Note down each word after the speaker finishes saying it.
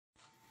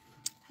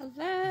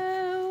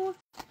Hello.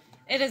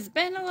 It has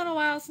been a little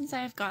while since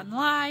I've gone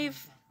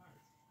live.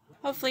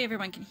 Hopefully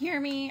everyone can hear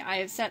me. I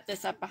have set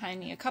this up behind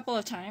me a couple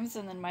of times,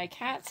 and then my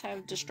cats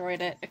have destroyed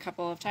it a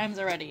couple of times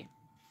already.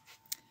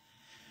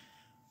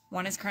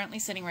 One is currently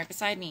sitting right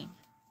beside me.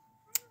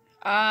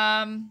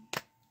 But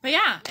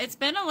yeah, it's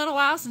been a little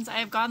while since I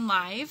have gone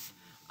live.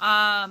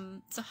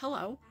 So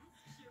hello.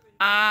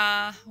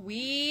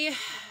 We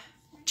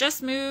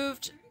just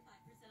moved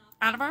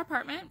out of our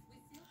apartment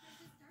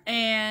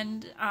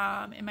and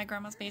in my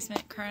grandma's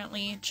basement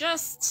currently. It's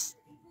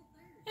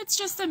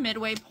just a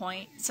midway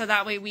point, so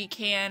that way we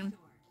can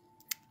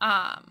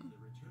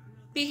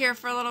be here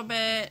for a little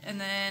bit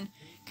and then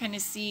kind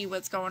of see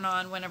what's going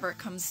on whenever it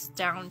comes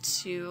down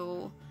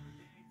to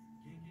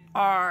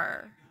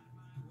our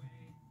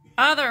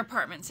other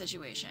apartment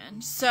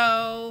situation.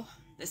 So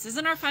this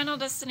isn't our final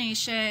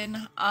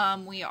destination.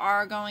 We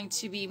are going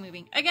to be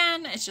moving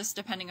again. It's just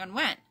depending on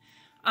when.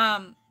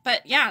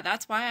 But yeah,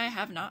 that's why I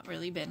have not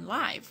really been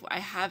live. I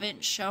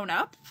haven't shown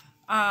up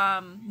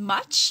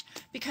much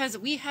because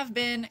we have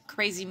been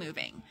crazy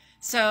moving.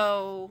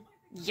 So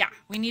yeah,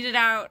 when you need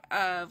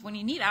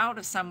out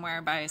of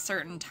somewhere by a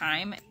certain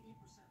time,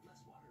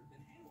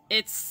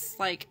 it's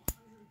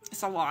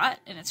a lot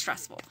and it's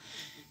stressful.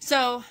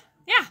 So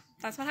yeah,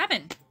 that's what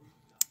happened.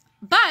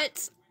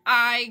 But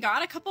I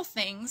got a couple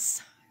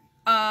things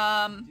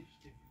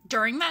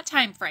during that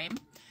time frame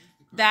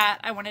that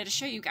I wanted to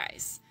show you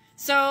guys.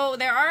 So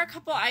there are a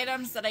couple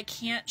items that I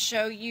can't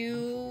show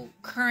you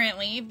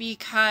currently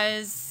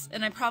because,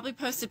 and I probably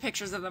posted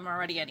pictures of them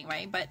already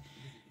anyway, but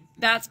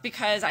that's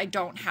because I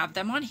don't have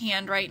them on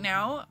hand right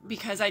now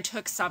because I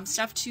took some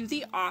stuff to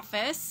the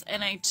office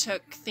and I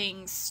took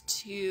things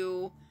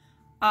to,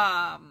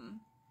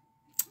 and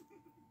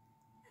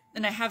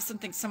I have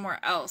something somewhere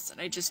else and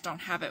I just don't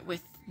have it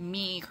with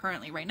me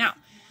currently right now.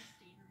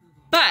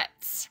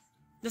 But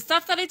the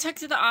stuff that I took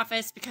to the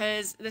office,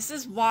 because this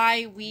is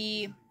why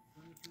we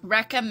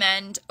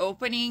recommend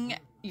opening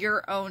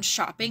your own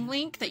shopping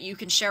link that you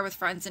can share with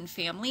friends and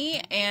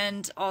family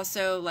and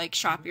also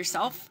shop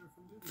yourself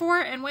for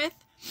and with,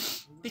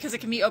 because it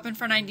can be open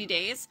for 90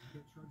 days,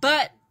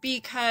 but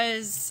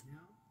because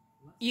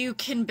you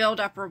can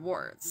build up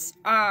rewards.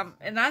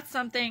 And that's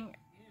something,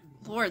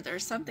 Lord,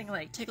 there's something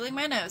tickling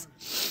my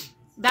nose.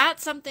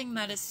 That's something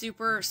that is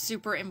super,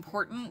 super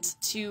important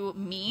to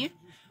me,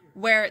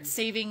 where it's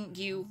saving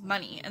you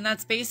money. And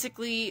that's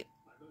basically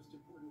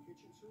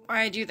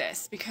why I do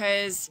this,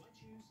 because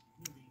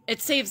it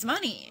saves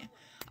money.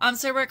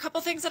 So there were a couple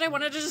things that I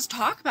wanted to just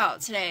talk about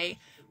today.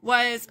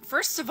 Was,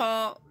 first of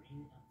all,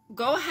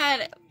 go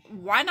ahead,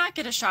 why not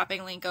get a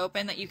shopping link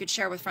open that you could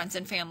share with friends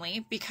and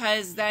family,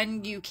 because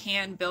then you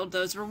can build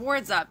those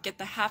rewards up, get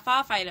the half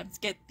off items,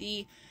 get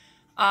the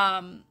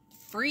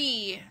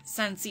free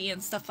Scentsy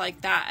and stuff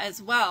like that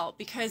as well,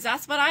 because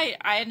that's what I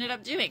ended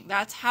up doing.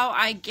 That's how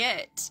I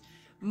get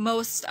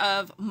most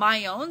of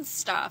my own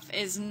stuff,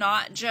 is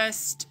not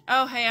just,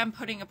 oh, hey, I'm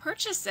putting a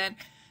purchase in.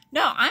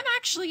 No, I'm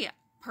actually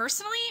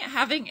personally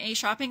having a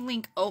shopping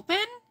link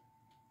open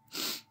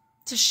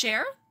to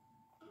share,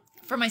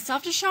 for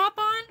myself to shop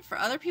on, for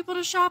other people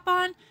to shop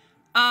on,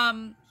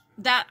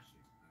 that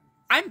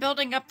I'm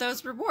building up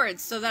those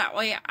rewards so that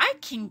way I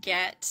can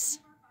get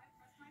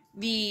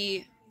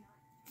the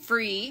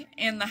free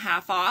and the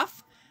half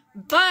off.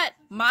 But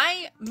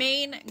my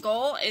main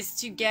goal is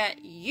to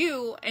get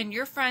you and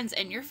your friends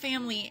and your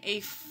family a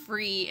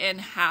free and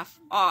half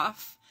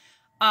off.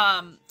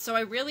 So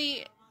I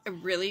really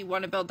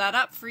want to build that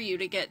up for you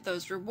to get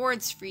those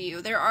rewards for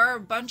you. There are a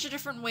bunch of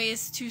different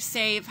ways to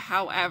save,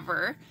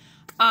 however.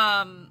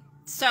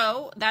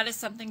 So that is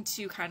something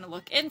to kind of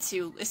look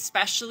into,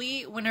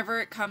 especially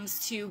whenever it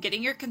comes to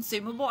getting your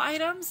consumable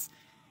items.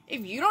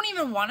 If you don't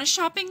even want a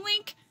shopping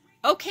link,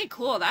 okay,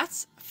 cool,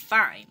 that's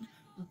fine.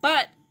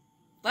 But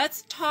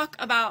let's talk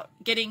about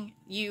getting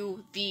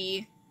you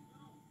the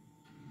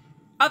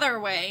other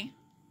way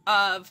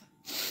of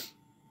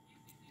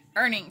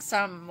earning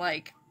some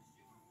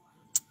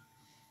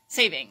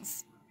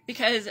savings,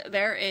 because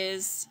there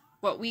is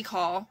what we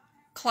call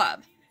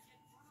Club.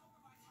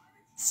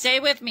 Stay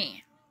with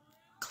me.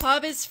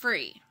 Club is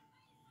free.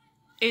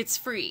 It's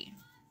free.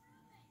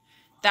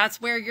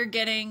 That's where you're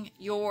getting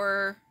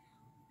your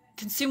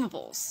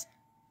consumables.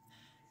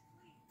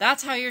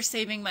 That's how you're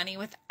saving money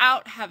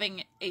without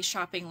having a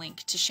shopping link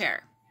to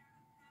share.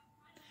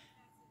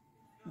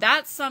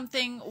 That's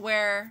something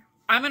where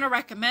I'm going to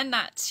recommend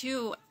that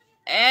to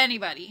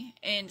anybody,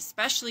 and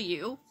especially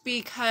you,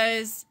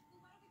 because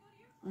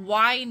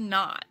why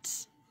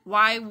not?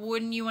 Why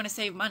wouldn't you want to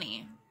save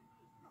money?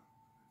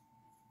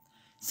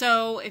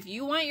 So if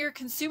you want your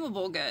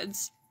consumable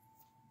goods,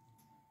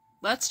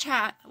 let's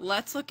chat,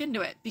 let's look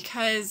into it,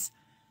 because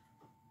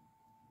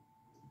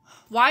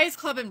why is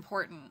Club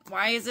important?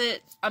 Why is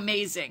it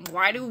amazing?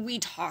 Why do we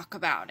talk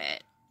about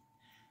it?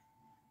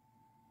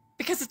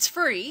 Because it's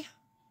free,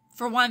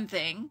 for one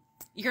thing.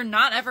 You're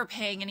not ever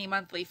paying any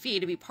monthly fee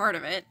to be part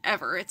of it,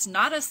 ever. It's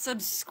not a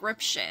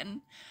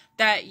subscription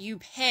that you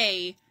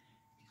pay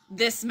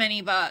this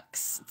many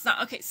bucks. It's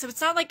not, okay, so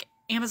it's not like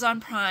Amazon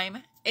Prime.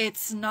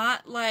 It's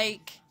not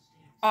like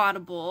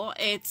Audible.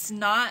 It's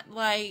not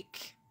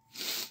like,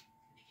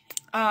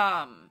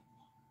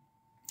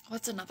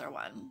 what's another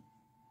one?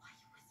 I'm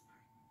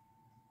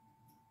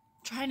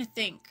trying to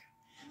think.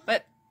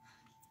 But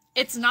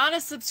it's not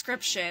a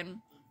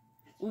subscription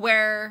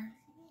where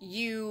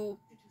you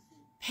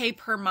pay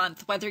per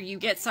month whether you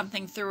get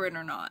something through it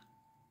or not.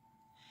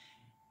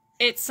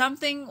 It's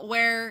something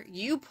where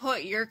you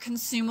put your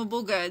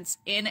consumable goods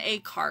in a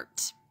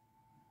cart.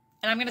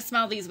 And I'm going to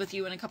smell these with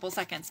you in a couple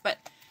seconds. But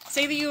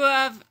say that you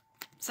have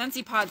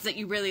Scentsy pods that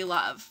you really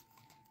love.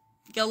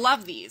 You'll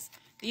love these.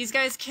 These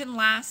guys can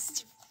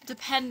last,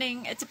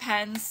 depending, it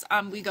depends.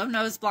 We go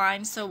nose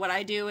blind, so what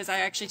I do is I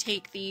actually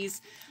take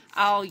these,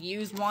 I'll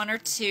use 1 or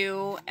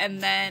 2,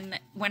 and then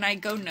when I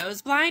go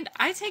nose blind,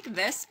 I take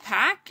this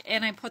pack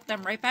and I put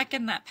them right back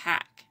in that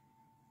pack.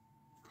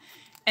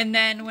 And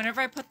then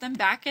whenever I put them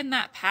back in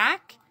that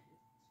pack,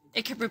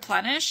 it can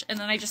replenish, and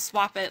then I just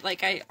swap it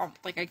like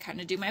I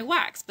kind of do my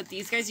wax. But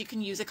these guys you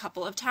can use a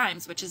couple of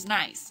times, which is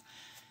nice.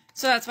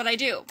 So that's what I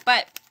do.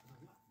 But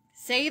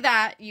say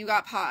that you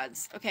got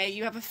pods, okay?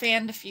 You have a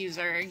fan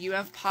diffuser, you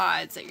have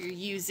pods that you're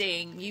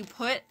using. You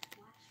put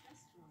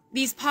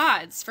these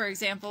pods, for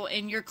example,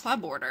 in your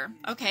club order.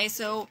 Okay,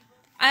 so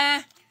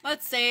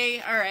let's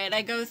say, all right,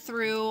 I go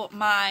through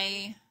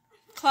my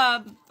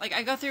club, like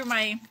I go through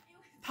my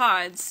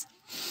pods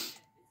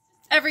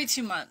every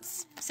 2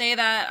 months. Say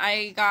that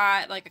I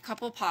got like a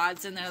couple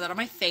pods in there that are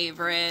my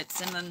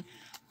favorites, and then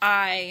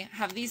I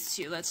have these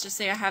 2. Let's just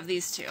say I have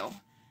these 2.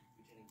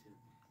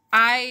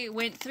 I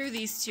went through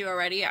these 2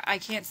 already. I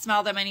can't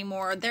smell them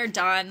anymore. They're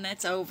done.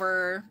 It's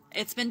over.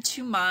 It's been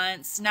 2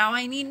 months. Now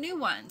I need new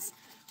ones.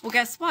 Well,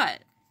 guess what?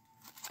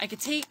 I could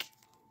take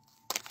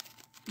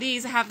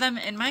these, have them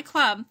in my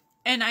club,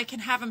 and I can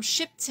have them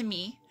shipped to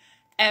me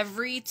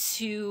every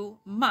 2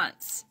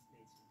 months.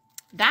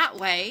 That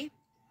way,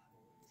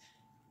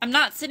 I'm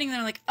not sitting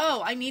there like,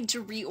 oh, I need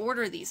to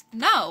reorder these.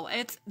 No,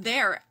 it's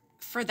there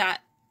for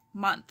that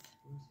month.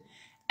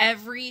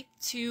 Every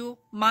 2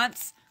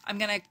 months, I'm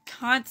going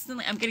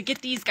to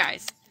get these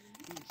guys.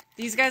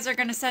 These guys are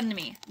going to send to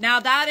me. Now,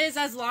 that is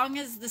as long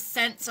as the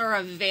scents are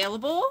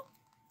available.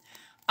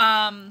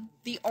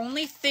 The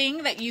only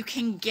thing that you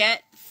can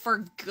get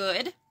for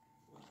good,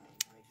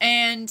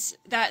 and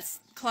that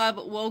club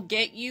will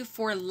get you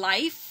for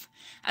life,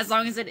 as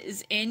long as it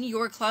is in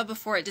your club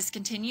before it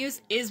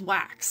discontinues, is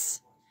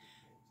wax.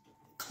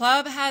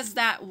 Club has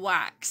that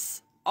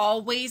wax.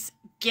 Always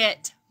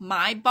get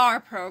my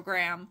bar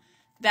program.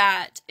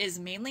 That is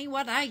mainly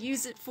what I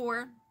use it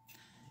for.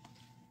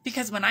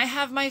 Because when I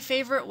have my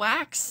favorite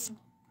wax,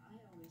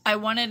 I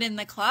want it in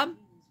the club.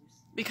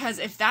 Because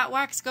if that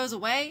wax goes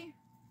away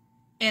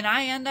and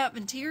I end up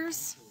in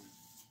tears,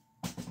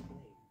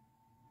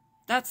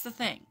 that's the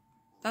thing.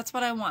 That's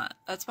what I want.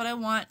 That's what I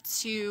want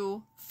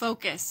to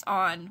focus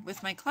on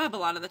with my club a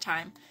lot of the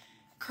time.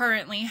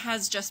 Currently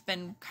has just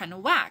been kind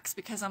of wax,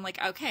 because I'm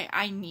like, okay,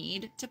 I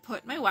need to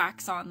put my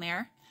wax on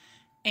there.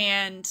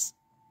 And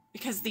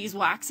because these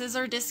waxes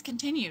are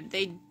discontinued.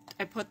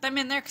 I put them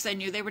in there because I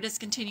knew they were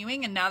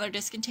discontinuing, and now they're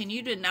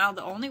discontinued, and now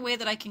the only way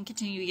that I can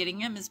continue getting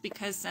them is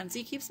because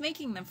Scentsy keeps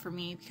making them for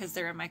me because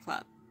they're in my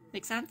club.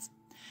 Make sense?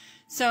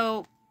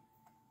 So,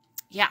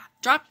 yeah,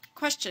 drop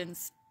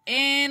questions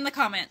in the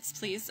comments,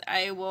 please.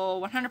 I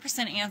will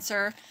 100%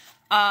 answer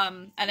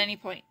at any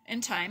point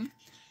in time.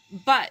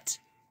 But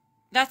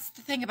that's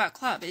the thing about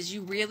club, is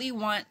you really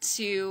want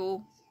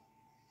to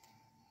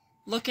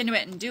look into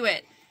it and do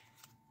it.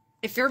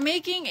 If you're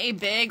making a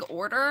big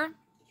order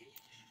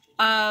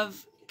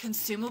of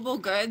consumable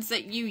goods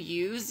that you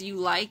use,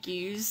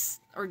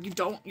 or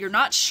you're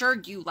not sure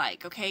you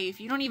like, okay?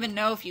 If you don't even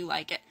know if you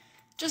like it,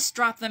 just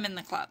drop them in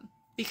the club.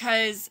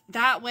 Because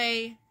that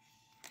way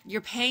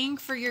you're paying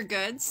for your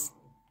goods,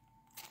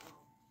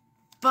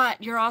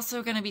 but you're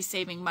also going to be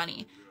saving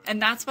money.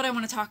 And that's what I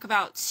want to talk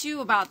about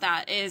too about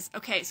that is,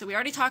 okay, so we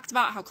already talked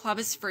about how club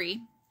is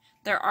free.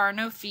 There are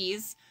no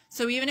fees.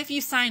 So even if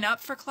you sign up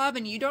for club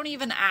and you don't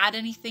even add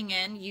anything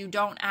in, you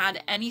don't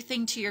add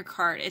anything to your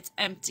cart, it's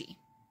empty.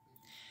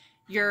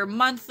 Your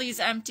monthly's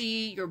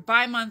empty, your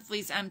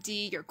bi-monthly's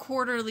empty, your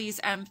quarterly's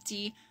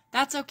empty.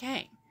 That's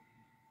okay.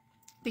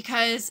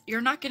 Because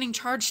you're not getting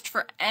charged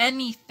for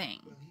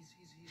anything.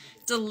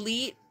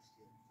 Delete,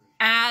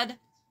 add,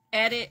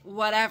 edit,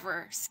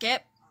 whatever,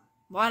 skip,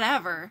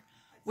 whatever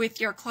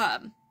with your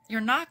club.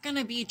 You're not going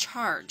to be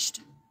charged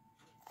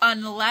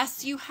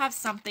unless you have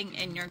something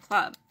in your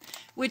club.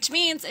 Which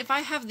means if I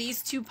have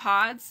these 2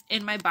 pods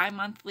in my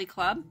bi-monthly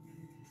club,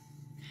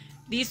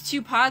 these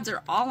 2 pods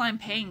are all I'm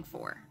paying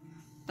for.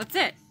 That's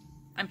it.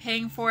 I'm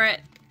paying for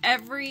it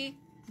every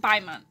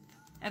bi-month.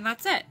 And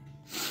that's it.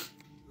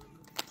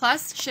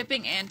 Plus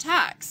shipping and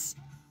tax.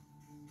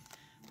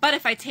 But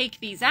if I take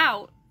these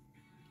out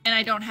and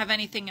I don't have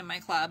anything in my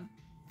club,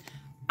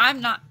 I'm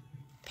not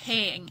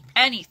paying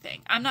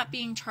anything. I'm not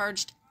being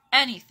charged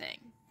anything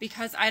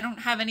because I don't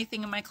have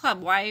anything in my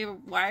club. Why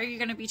are you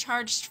going to be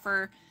charged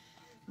for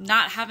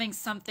not having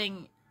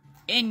something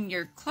in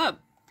your club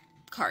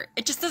cart?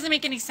 It just doesn't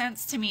make any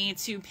sense to me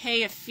to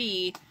pay a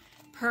fee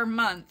per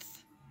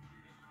month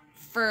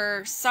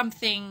for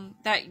something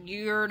that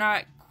you're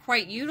not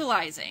quite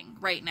utilizing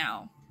right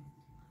now.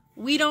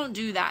 We don't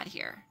do that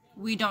here.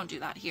 We don't do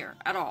that here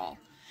at all.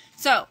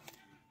 So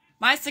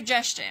my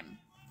suggestion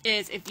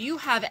is, if you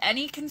have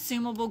any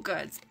consumable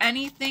goods,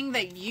 anything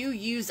that you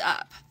use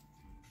up,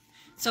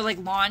 so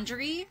like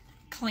laundry,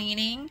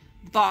 cleaning,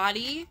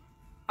 body,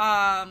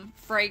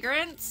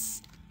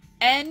 fragrance,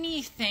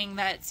 anything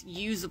that's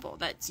usable,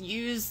 that's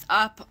used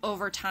up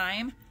over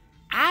time,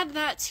 add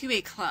that to a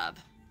club.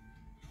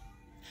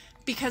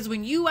 Because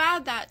when you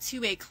add that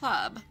to a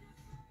club,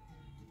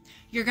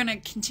 you're going to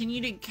continue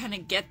to kind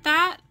of get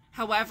that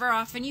however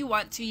often you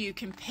want to. You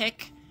can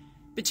pick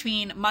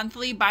between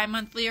monthly,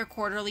 bi-monthly, or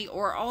quarterly,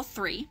 or all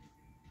three.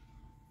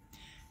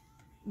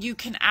 You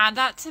can add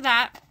that to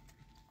that.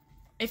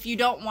 If you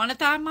don't want it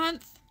that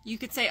month, you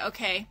could say,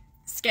 okay,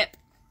 skip.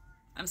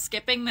 I'm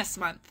skipping this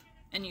month.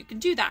 And you can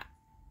do that.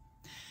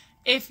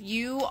 If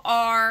you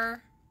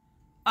are,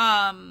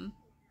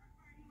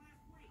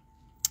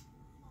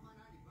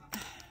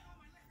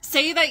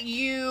 say that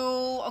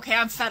okay,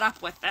 I'm fed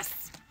up with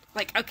this.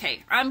 Like,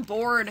 okay, I'm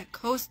bored.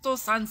 Coastal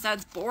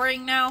Sunset's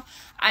boring now.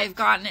 I've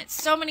gotten it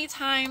so many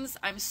times.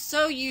 I'm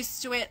so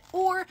used to it.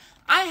 Or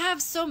I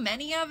have so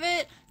many of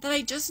it that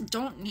I just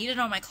don't need it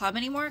on my club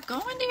anymore. Go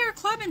into your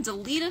club and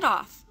delete it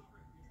off.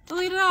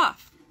 Delete it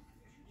off.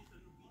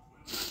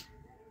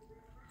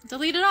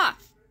 Delete it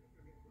off.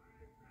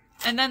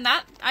 And then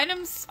that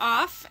item's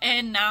off,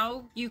 and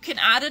now you can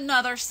add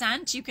another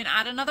scent. You can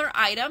add another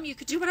item. You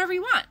could do whatever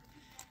you want.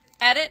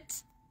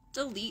 Edit,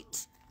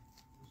 delete,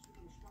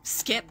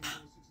 skip,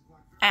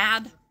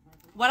 add,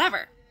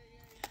 whatever.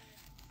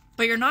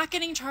 But you're not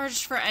getting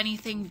charged for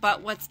anything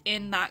but what's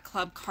in that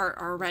club cart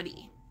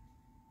already.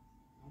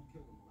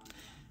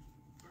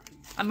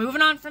 I'm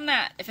moving on from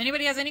that. If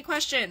anybody has any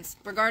questions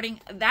regarding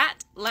that,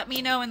 let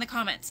me know in the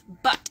comments.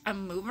 But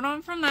I'm moving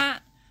on from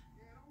that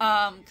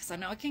because I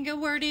know it can get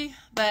wordy.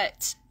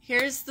 But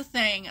here's the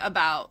thing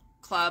about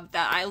club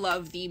that I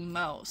love the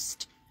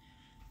most.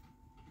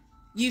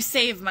 You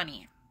save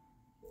money.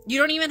 You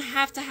don't even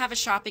have to have a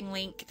shopping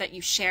link that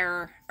you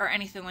share or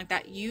anything like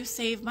that. You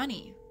save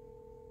money.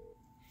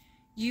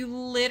 You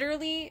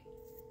literally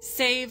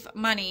save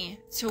money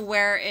to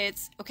where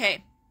it's,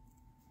 okay,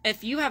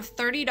 if you have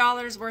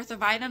 $30 worth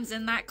of items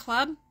in that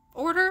club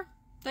order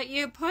that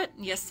you put,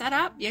 you set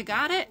up, you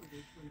got it.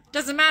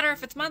 Doesn't matter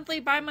if it's monthly,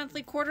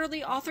 bi-monthly,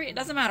 quarterly, all three, it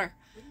doesn't matter.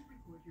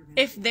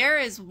 If there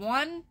is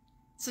one,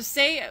 so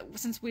say,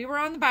 since we were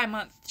on the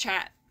bi-month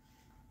chat,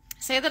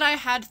 say that I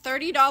had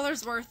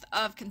 $30 worth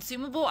of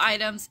consumable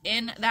items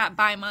in that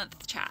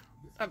bi-month chat.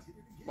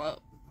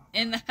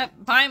 In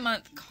that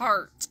bi-month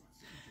cart.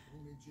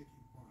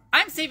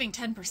 I'm saving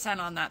 10%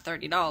 on that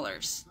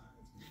 $30.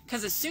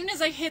 Because as soon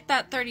as I hit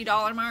that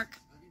 $30 mark,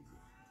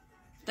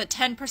 the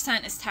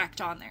 10% is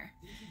tacked on there.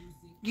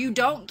 You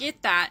don't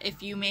get that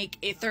if you make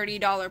a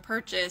 $30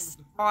 purchase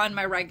on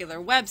my regular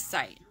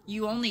website.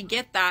 You only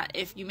get that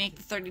if you make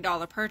the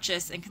 $30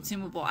 purchase in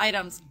consumable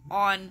items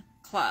on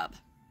Club.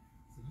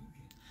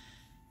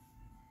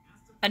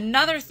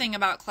 Another thing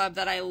about Club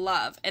that I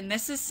love, and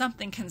this is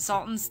something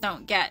consultants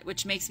don't get,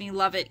 which makes me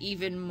love it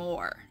even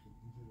more.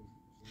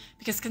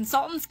 Because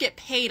consultants get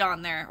paid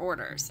on their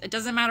orders. It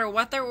doesn't matter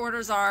what their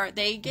orders are,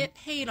 they get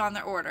paid on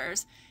their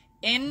orders.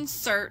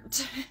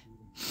 Insert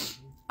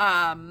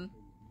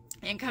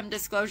income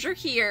disclosure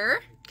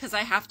here, because I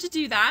have to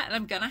do that, and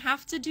I'm going to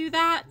have to do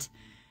that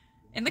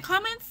in the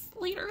comments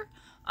later.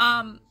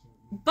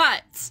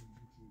 But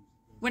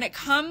when it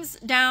comes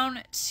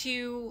down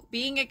to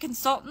being a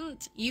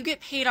consultant, you get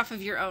paid off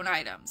of your own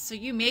items. So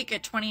you make a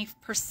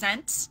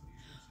 20%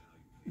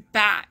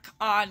 back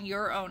on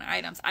your own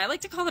items. I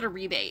like to call it a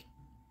rebate.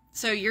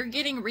 So you're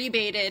getting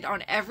rebated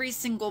on every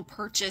single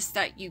purchase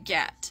that you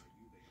get.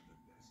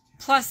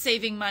 Plus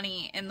saving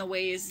money in the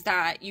ways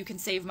that you can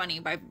save money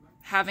by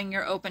having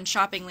your open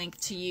shopping link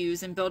to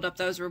use and build up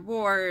those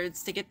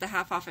rewards to get the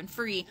half off and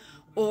free,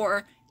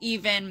 or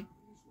even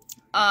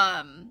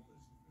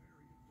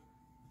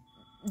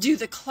do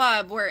the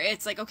club where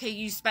it's like, okay,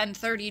 you spend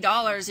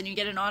 $30 and you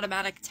get an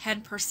automatic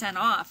 10%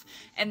 off.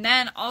 And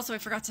then also, I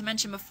forgot to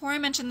mention before I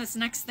mention this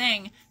next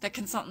thing that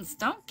consultants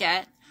don't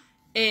get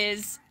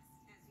is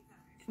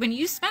when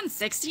you spend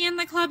 $60 in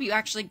the club, you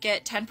actually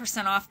get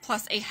 10% off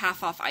plus a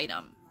half off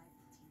item.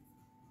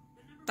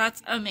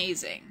 That's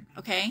amazing.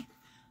 Okay.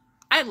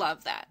 I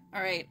love that.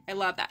 All right. I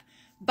love that.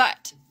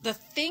 But the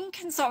thing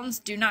consultants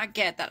do not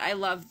get that I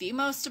love the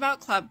most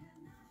about Club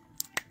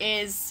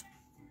is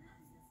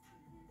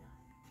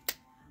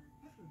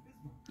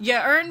you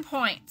earn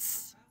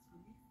points.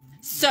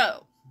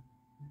 So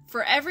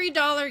for every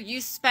dollar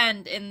you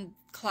spend in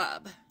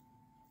Club,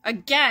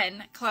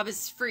 again, Club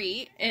is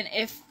free. And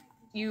if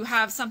you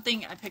have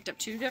something, I picked up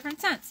 2 different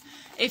scents.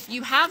 If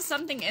you have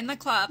something in the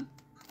club,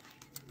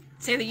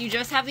 say that you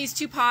just have these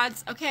 2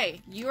 pods,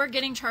 okay, you are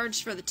getting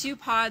charged for the 2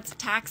 pods,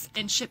 tax,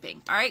 and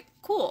shipping. All right,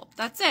 cool.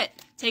 That's it.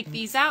 Take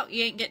these out.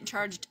 You ain't getting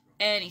charged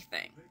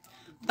anything.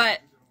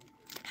 But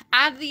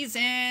add these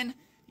in.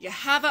 You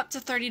have up to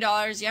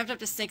 $30. You have up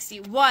to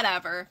 $60,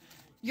 whatever.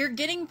 you're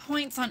getting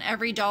points on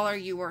every dollar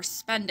you are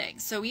spending.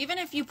 So even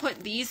if you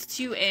put these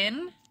two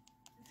in,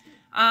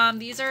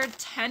 these are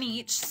 10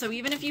 each. So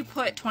even if you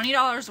put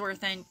 $20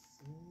 worth in,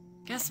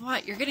 guess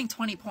what? You're getting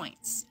 20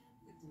 points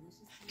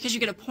because you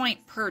get a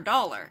point per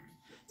dollar.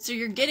 So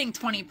you're getting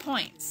 20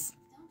 points.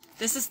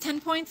 This is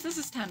 10 points. This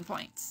is 10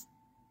 points.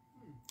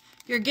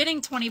 You're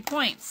getting 20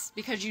 points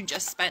because you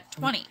just spent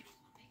 20.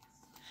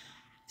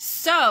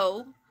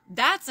 So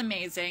that's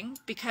amazing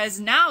because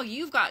now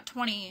you've got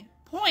 20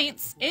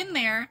 points in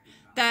there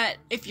that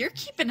if you're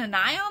keeping an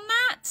eye on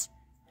that,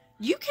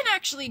 you can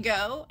actually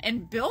go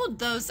and build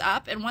those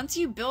up. And once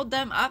you build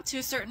them up to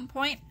a certain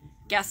point,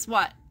 guess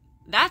what?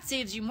 That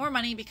saves you more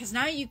money because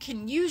now you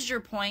can use your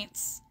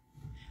points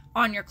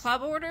on your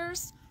club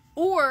orders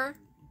or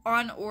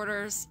on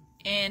orders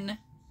in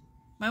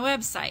my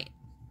website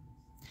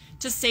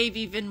to save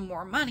even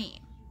more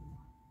money.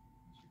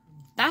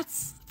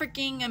 That's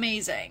freaking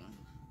amazing.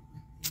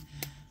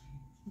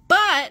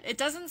 But it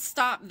doesn't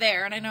stop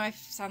there, and I know I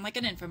sound like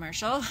an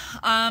infomercial,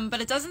 but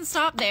it doesn't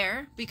stop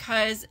there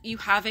because you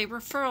have a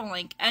referral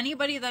link.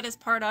 Anybody that is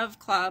part of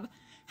Club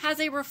has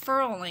a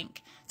referral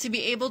link to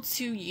be able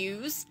to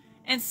use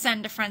and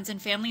send to friends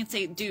and family and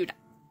say, dude,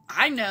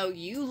 I know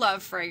you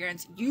love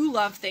fragrance. You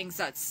love things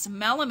that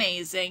smell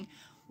amazing.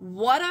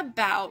 What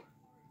about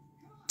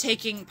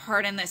taking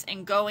part in this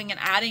and going and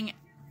adding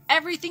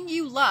everything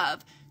you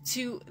love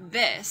to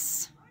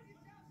this?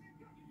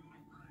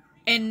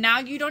 And now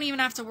you don't even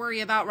have to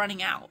worry about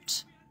running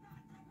out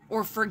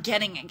or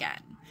forgetting again.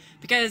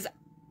 Because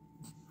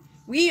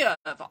we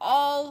have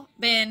all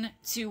been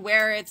to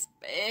where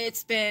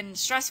it's been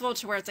stressful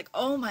to where it's like,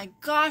 oh my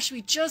gosh,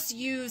 we just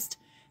used,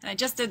 and I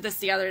just did this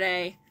the other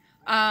day,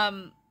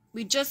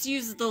 we just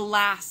used the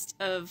last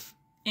of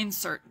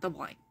insert the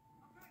blank.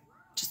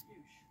 Just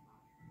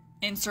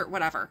insert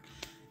whatever.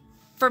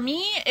 For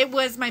me, it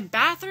was my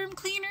bathroom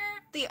cleaner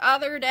the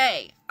other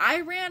day.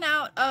 I ran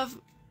out of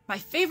my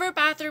favorite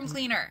bathroom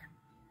cleaner.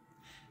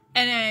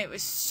 And I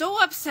was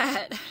so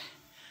upset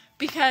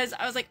because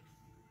I was like,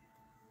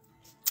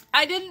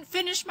 I didn't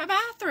finish my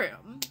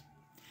bathroom.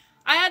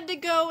 I had to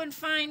go and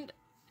find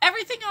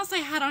everything else I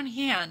had on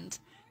hand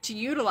to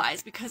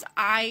utilize because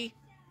I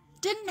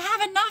didn't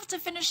have enough to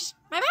finish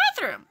my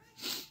bathroom.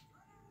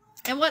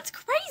 And what's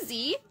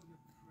crazy,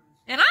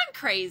 and I'm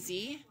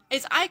crazy,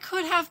 is I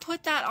could have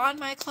put that on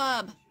my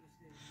club.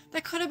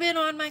 That could have been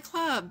on my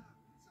club.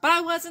 But I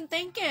wasn't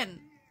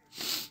thinking.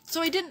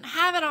 So I didn't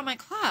have it on my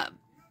club.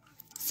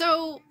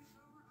 So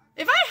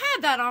if I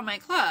had that on my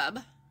club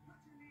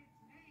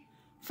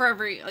for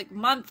every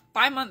month,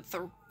 bi-month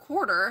or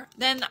quarter,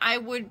 then I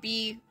would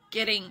be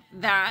getting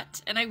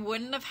that and I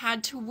wouldn't have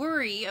had to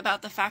worry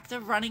about the fact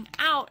of running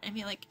out and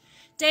be like,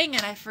 dang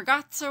it, I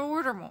forgot to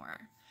order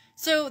more.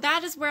 So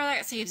that is where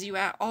that saves you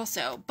at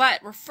also.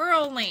 But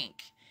referral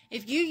link.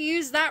 If you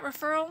use that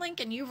referral link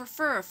and you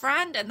refer a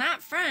friend and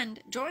that friend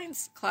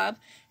joins Club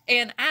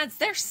and adds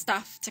their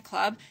stuff to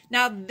Club,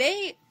 now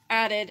they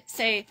added,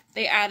 say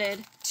they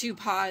added 2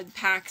 pod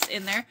packs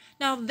in there.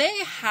 Now they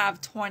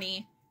have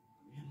 20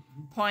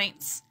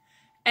 points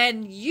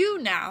and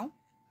you now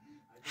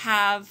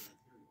have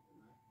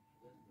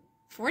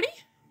 40?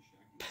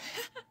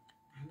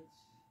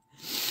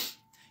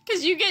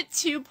 Because you get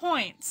 2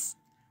 points.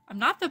 I'm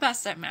not the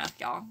best at math,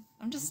 y'all.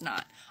 I'm just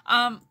not.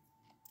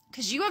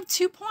 Because you have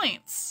 2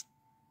 points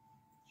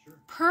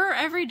per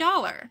every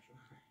dollar.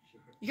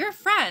 Your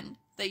friend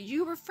that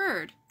you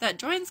referred that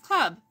joins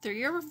Club through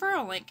your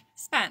referral link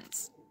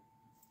spends.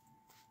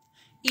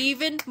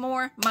 Even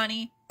more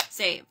money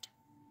saved.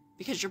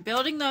 Because you're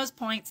building those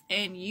points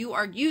and you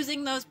are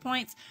using those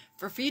points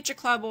for future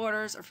Club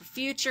orders or for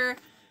future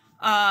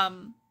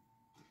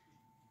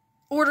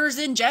orders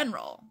in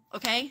general.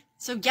 Okay?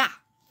 So yeah,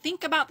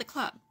 think about the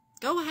Club.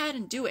 Go ahead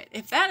and do it.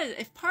 If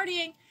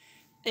partying,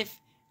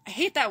 I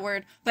hate that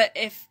word, but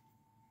if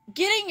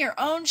getting your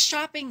own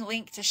shopping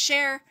link to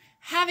share,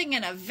 having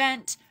an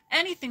event,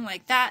 anything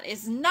like that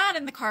is not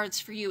in the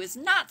cards for you, is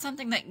not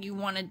something that you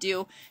want to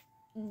do,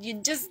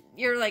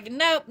 you're like,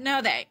 nope,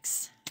 no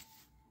thanks.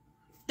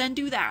 Then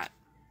do that.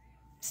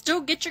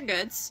 Still get your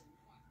goods.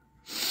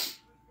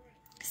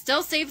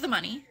 Still save the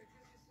money.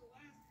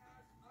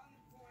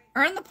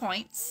 Earn the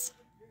points.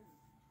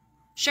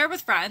 Share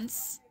with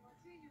friends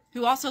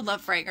who also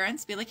love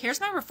fragrance. Be like, here's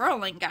my referral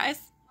link,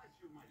 guys.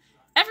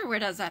 Everywhere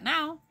does that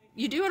now.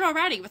 You do it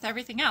already with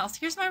everything else.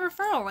 Here's my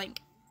referral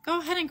link. Go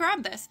ahead and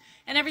grab this.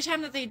 And every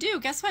time that they do,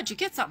 guess what? You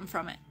get something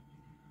from it.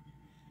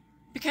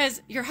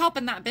 Because you're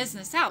helping that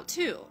business out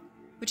too,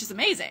 which is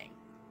amazing.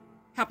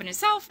 Helping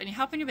yourself and you're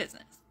helping your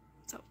business.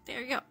 So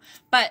there you go.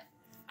 But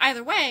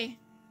either way,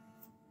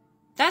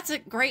 that's a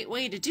great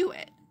way to do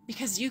it.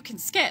 Because you can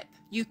skip,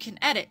 you can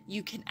edit,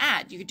 you can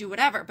add, you can do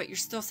whatever, but you're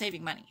still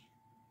saving money.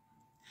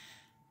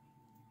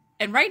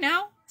 And right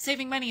now,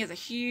 saving money is a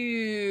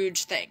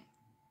huge thing.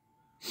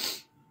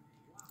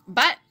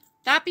 But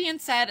that being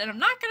said, and I'm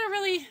not going to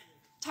really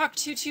talk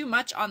too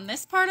much on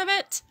this part of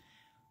it,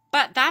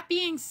 but that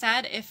being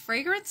said, if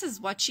fragrance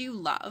is what you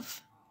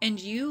love and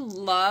you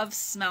love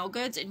smell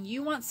goods and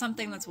you want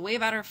something that's way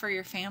better for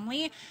your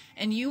family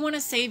and you want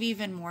to save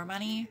even more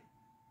money,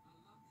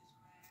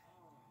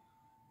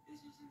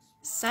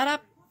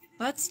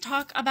 let's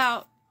talk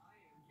about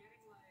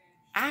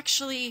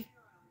actually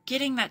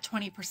getting that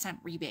 20%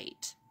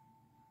 rebate.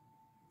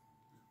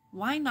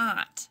 Why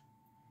not?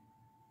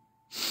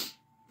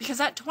 Because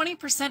that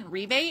 20%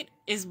 rebate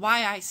is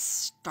why I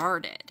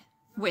started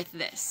with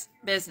this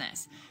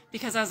business.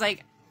 Because I was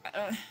like,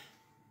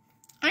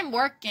 I'm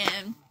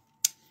working.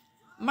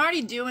 I'm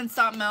already doing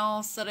something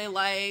else that I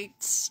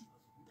liked.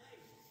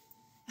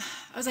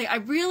 I was like, I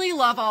really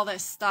love all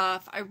this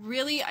stuff. I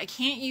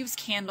can't use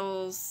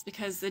candles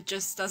because it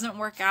just doesn't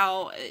work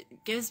out.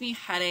 It gives me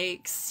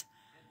headaches.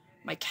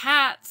 My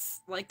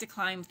cats like to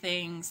climb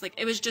things. Like,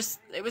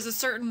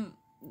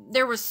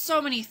 there was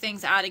so many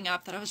things adding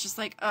up that I was just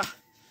like, ugh.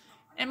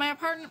 And my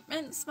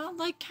apartment smelled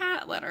like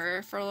cat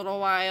litter for a little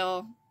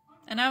while.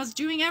 And I was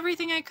doing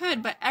everything I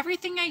could, but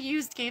everything I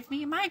used gave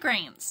me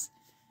migraines.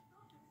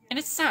 And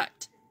it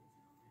sucked.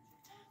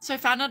 So I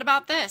found out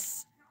about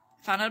this.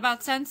 Found out about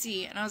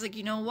Scentsy. And I was like,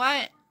 you know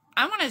what?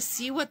 I want to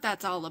see what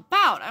that's all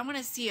about. I want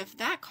to see if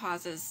that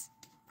causes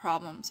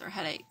problems or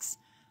headaches.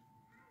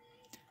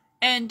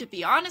 And to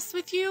be honest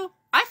with you,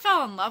 I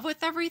fell in love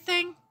with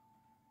everything.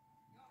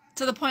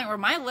 To the point where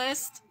my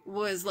list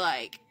was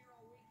like,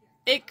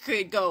 it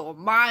could go a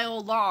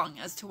mile long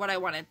as to what I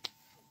wanted.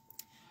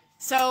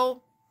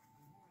 So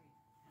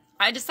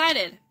I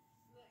decided,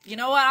 you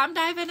know what? I'm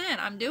diving in.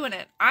 I'm doing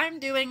it. I'm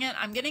doing it.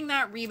 I'm getting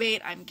that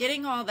rebate. I'm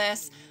getting all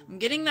this. I'm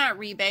getting that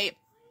rebate.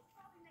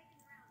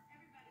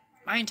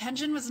 My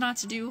intention was not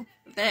to do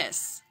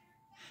this,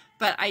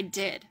 but I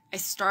did. I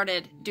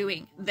started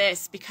doing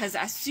this because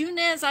as soon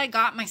as I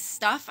got my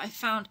stuff, I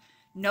found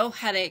no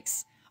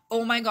headaches.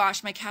 Oh my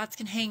gosh, my cats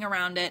can hang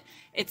around it.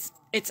 It's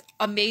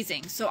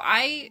amazing. So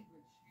I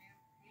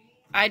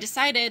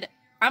decided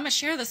I'm gonna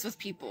share this with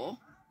people.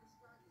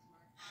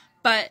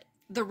 But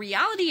the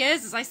reality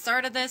is I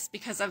started this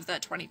because of the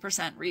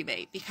 20%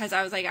 rebate, because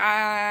I was like,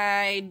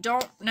 I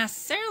don't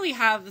necessarily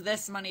have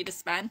this money to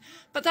spend,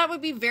 but that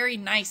would be very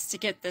nice to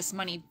get this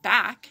money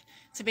back,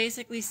 to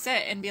basically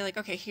sit and be like,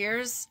 okay,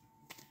 here's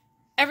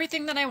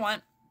everything that I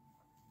want.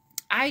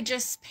 I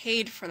just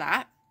paid for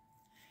that.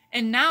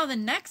 And now the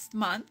next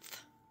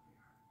month,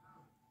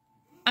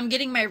 I'm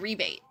getting my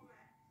rebate.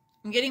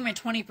 I'm getting my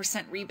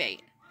 20%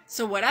 rebate.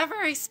 So whatever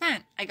I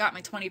spent, I got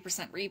my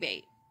 20%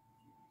 rebate.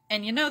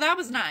 And you know, that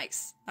was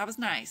nice. That was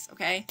nice,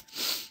 okay?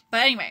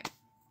 But anyway,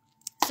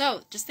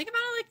 so just think about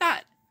it like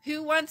that.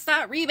 Who wants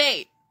that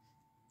rebate?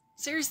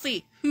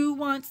 Seriously, who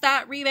wants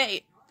that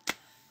rebate?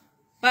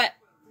 But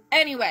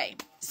anyway,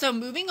 so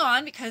moving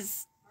on,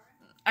 because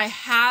I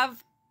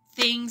have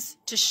things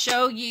to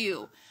show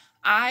you.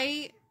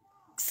 I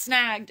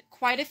snagged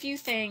quite a few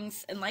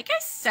things, and like I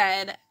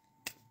said,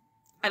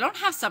 I don't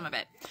have some of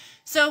it.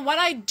 So what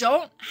I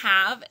don't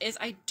have is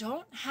I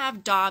don't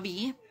have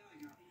Dobby.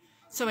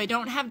 So I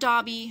don't have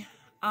Dobby.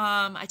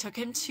 I took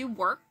him to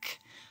work.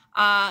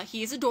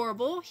 He's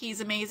adorable. He's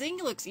amazing.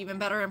 He looks even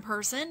better in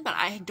person, but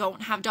I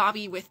don't have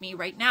Dobby with me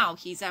right now.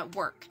 He's at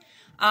work.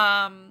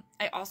 I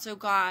also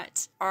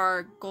got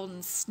our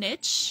golden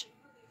snitch.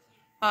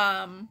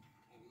 I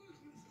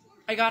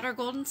got our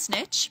golden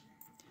snitch,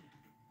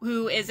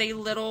 who is a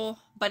little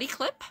buddy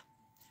clip.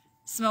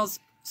 Smells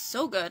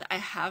so good. I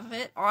have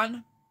it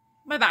on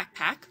my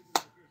backpack.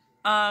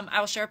 I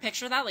will share a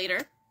picture of that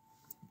later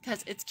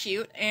because it's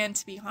cute. And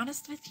to be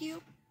honest with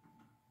you,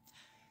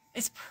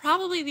 it's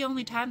probably the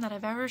only time that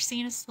I've ever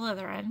seen a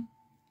Slytherin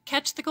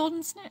catch the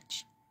golden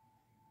snitch.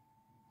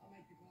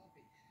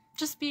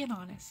 Just being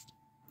honest.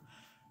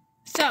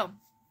 So,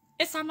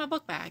 it's on my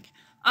book bag.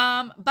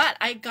 But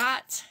I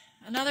got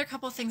another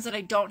couple of things that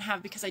I don't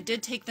have because I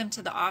did take them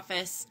to the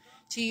office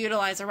to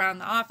utilize around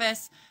the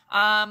office.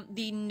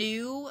 The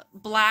new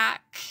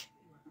black,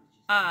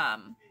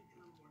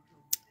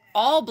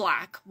 all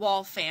black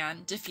wall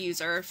fan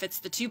diffuser fits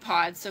the 2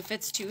 pods, so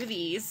fits 2 of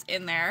these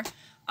in there.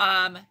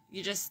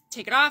 You just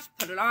take it off,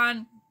 put it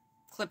on,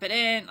 clip it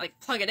in, like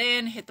plug it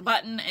in, hit the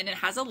button, and it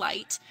has a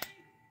light.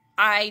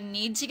 I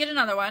need to get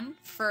another one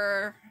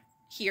for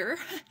here.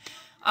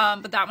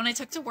 But that one I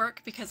took to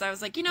work because I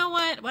was like, you know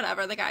what,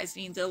 whatever, the guys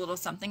need a little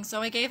something.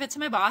 So I gave it to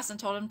my boss and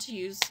told him to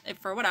use it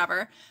for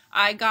whatever.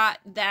 I got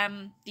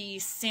them the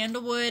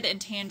sandalwood and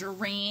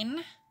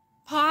tangerine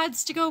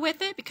pods to go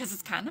with it because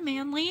it's kind of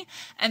manly.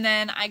 And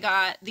then I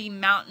got the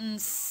mountain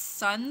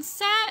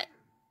sunset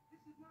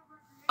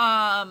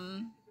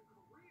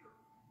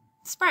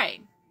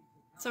spray.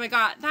 So I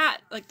got that,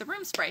 like the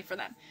room spray for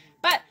them.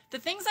 But the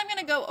things I'm going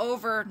to go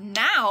over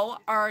now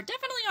are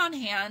definitely on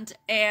hand,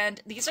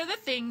 and these are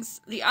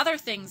the other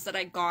things that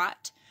I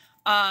got.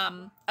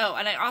 Oh,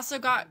 and I also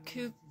got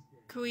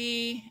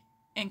kukui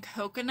and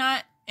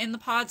coconut in the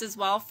pods as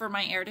well for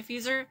my air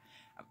diffuser,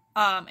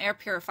 air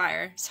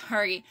purifier,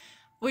 sorry,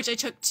 which I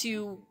took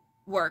to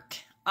work.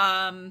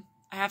 I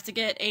have to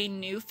get a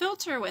new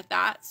filter with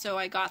that, so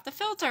I got the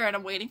filter, and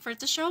I'm waiting for it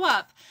to show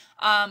up.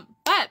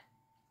 But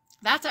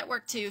That's at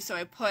work too, so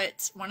I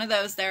put one of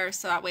those there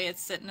so that way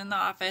it's sitting in the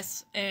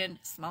office and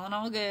smelling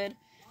all good.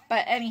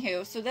 But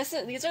anywho, so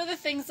these are the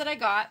things that I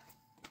got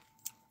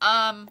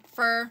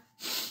for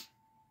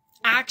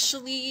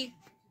actually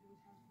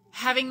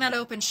having that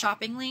open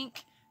shopping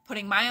link,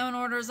 putting my own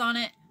orders on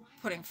it,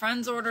 putting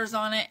friends' orders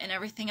on it, and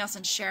everything else,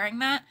 and sharing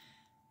that.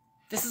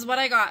 This is what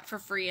I got for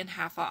free and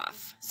half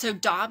off. So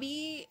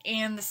Dobby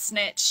and the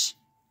Snitch,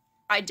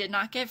 I did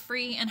not get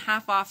free and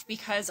half off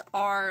because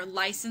are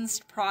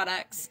licensed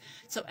products.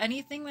 So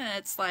anything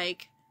that's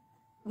like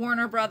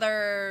Warner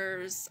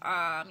Brothers,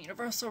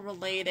 Universal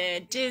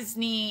related,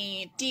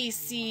 Disney,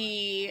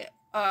 DC,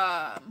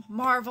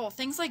 Marvel,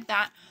 things like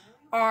that,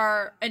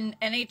 are an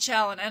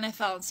NHL and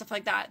NFL and stuff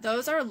like that.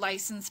 Those are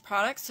licensed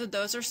products, so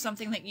those are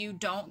something that you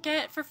don't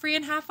get for free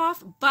and half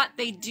off, but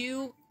they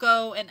do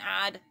go and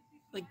add,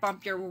 like,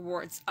 bump your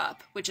rewards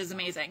up, which is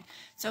amazing.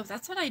 So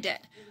that's what I did.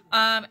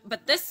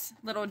 But this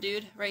little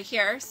dude right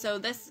here, so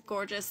this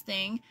gorgeous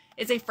thing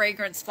is a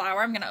fragrance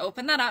flower. I'm going to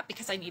open that up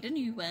because I need a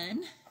new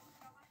one.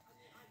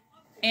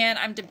 And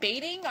I'm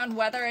debating on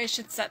whether I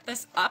should set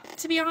this up,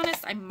 to be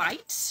honest. I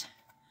might.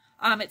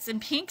 It's in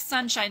Pink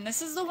Sunshine.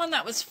 This is the one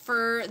that was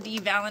for the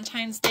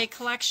Valentine's Day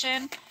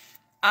collection.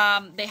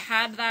 They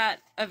had that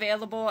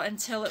available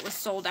until it was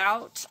sold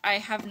out. I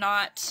have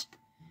not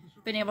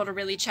been able to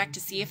really check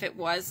to see if it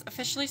was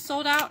officially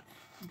sold out.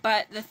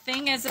 But the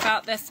thing is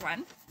about this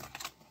one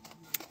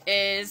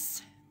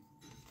is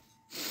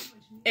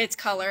it's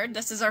colored.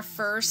 This is our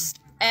first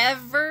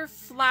ever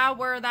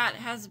flower that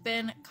has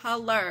been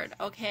colored,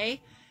 okay?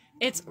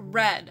 It's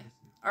red,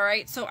 all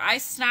right? So I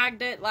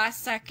snagged it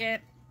last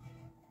second.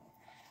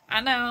 I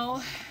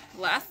know,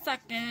 last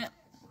second.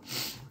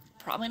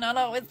 Probably not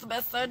always the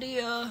best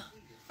idea.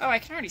 Oh, I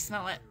can already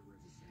smell it.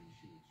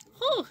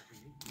 Whew.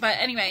 But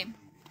anyway,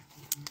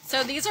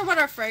 so these are what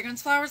our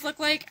fragrance flowers look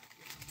like.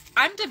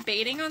 I'm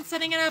debating on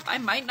setting it up. I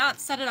might not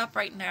set it up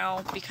right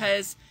now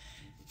because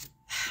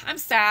I'm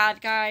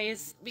sad,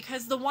 guys.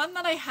 Because the one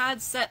that I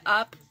had set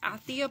up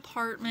at the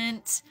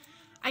apartment,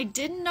 I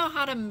didn't know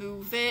how to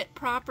move it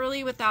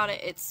properly without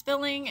it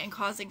spilling and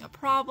causing a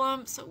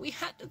problem, so we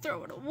had to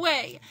throw it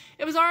away.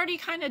 It was already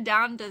kind of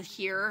down to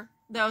here,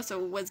 though,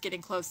 so it was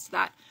getting close to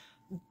that.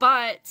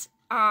 But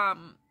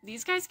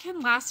these guys can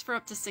last for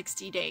up to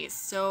 60 days,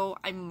 so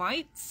I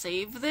might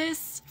save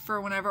this for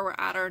whenever we're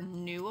at our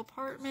new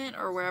apartment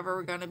or wherever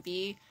we're going to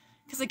be.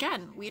 Because,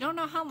 again, we don't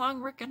know how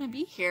long we're going to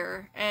be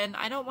here, and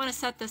I don't want to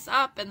set this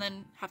up and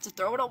then have to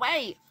throw it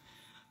away.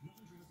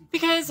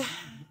 Because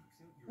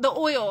the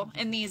oil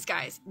in these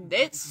guys,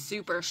 it's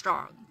super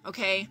strong,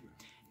 okay?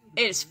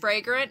 It is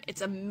fragrant.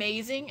 It's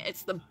amazing.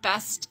 It's the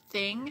best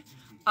thing.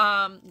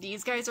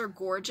 These guys are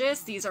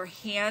gorgeous. These are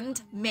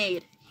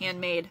handmade.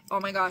 Oh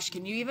my gosh,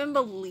 can you even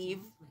believe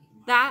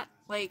that?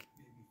 Like,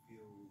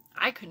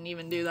 I couldn't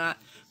even do that.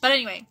 But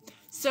anyway,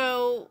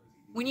 so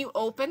when you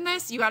open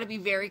this, you got to be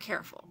very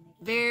careful.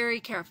 Very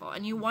careful.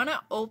 And you want to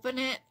open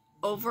it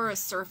over a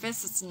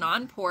surface that's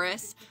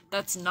non-porous,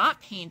 that's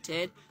not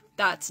painted,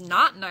 that's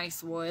not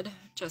nice wood,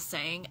 just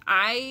saying.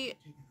 I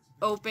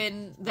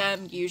open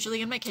them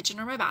usually in my kitchen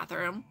or my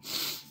bathroom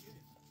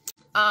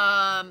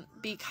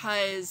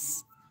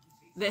because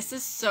this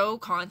is so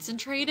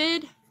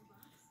concentrated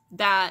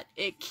that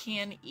it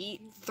can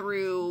eat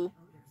through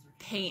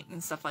paint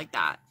and stuff like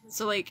that.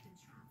 So, like,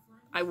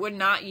 I would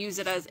not use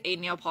it as a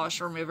nail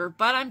polish remover,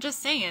 but I'm just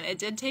saying, it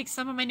did take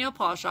some of my nail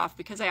polish off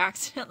because I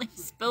accidentally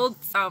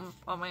spilled some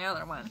on my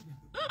other one.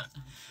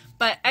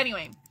 But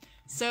anyway,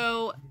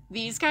 so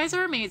these guys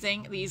are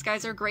amazing. These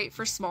guys are great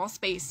for small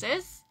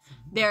spaces.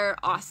 They're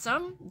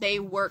awesome. They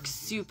work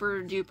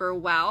super duper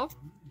well.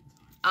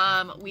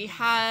 We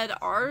had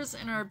ours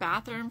in our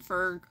bathroom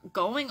for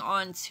going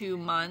on 2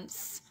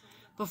 months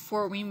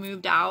before we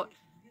moved out,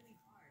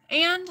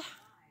 and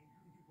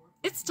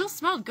it still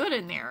smelled good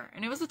in there.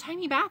 And it was a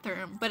tiny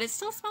bathroom, but it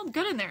still smelled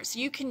good in there. So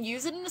you can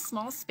use it in a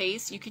small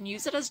space. You can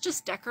use it as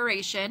just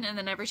decoration, and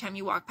then every time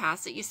you walk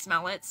past it, you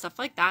smell it, stuff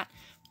like that.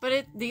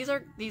 But these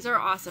are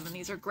awesome, and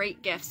these are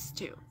great gifts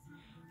too.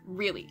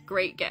 Really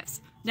great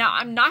gifts. Now,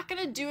 I'm not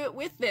going to do it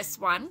with this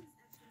one,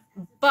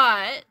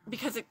 but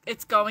because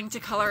it's going to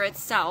color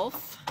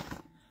itself,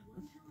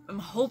 I'm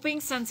hoping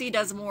Scentsy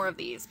does more of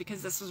these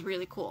because this was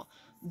really cool.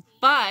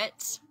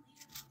 But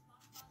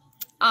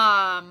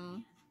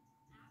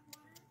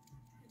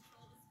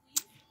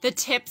the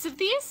tips of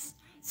these,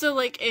 so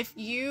like if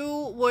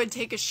you would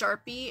take a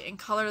Sharpie and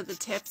color the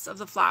tips of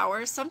the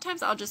flowers,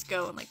 sometimes I'll just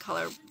go and like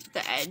color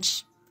the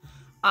edge.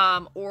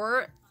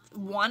 Or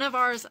one of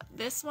ours,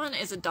 this one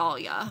is a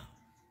dahlia.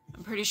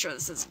 I'm pretty sure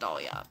this is a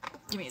dahlia.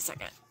 Give me a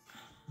second.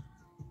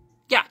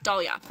 Yeah,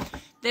 dahlia.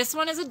 This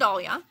one is a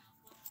dahlia.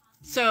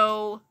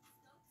 So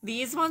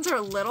these ones are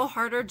a little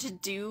harder to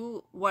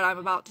do what I'm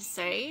about to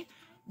say,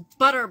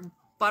 but our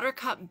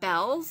buttercup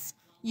bells,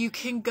 you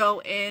can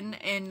go in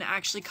and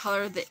actually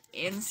color the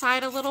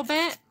inside a little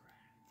bit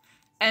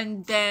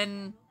and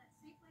then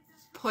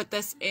put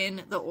this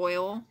in the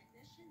oil.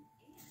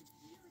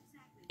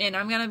 And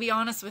I'm going to be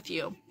honest with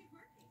you,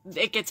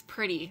 it gets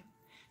pretty.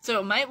 So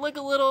it might look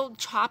a little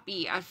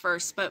choppy at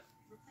first, but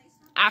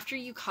after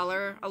you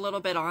color a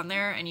little bit on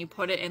there and you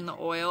put it in the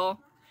oil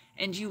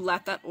and you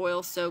let that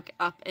oil soak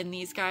up in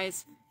these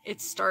guys, it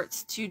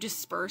starts to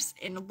disperse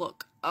and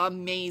look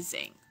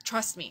amazing.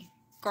 Trust me.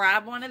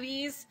 Grab one of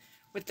these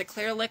with the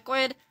clear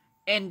liquid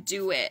and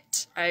do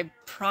it. I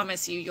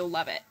promise you, you'll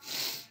love it.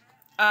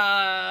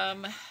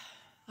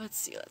 Let's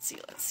see.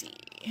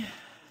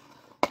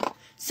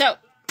 So,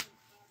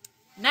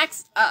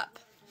 next up,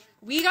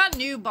 we got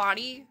new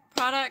body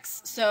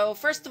products. So,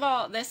 first of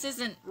all, this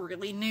isn't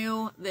really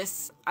new.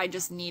 This, I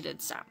just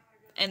needed some.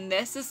 And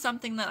this is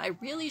something that I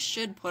really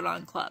should put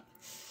on club.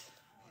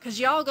 Because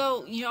y'all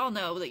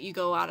know that you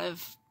go out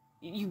of,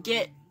 you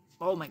get,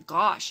 oh my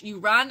gosh, you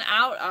run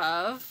out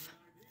of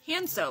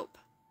hand soap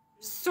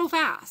so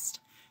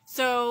fast.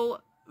 So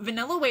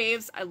Vanilla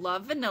Waves, I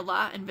love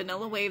vanilla, and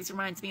Vanilla Waves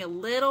reminds me a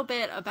little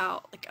bit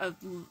about like a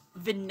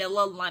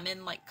vanilla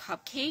lemon like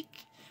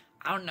cupcake.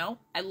 I don't know.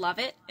 I love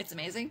it. It's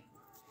amazing.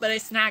 But I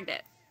snagged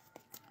it.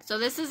 So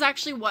this is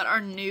actually what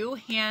our new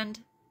hand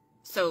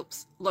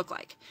soaps look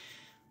like.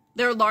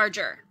 They're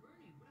larger.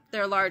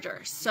 They're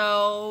larger.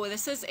 So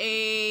this is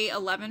a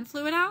 11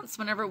 fluid ounce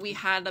whenever we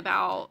had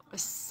about a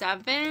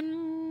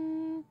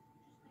 7.5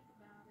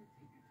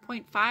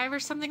 or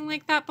something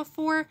like that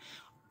before.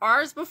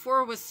 Ours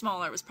before was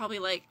smaller. It was probably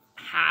like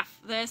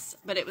half this,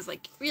 but it was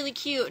like really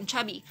cute and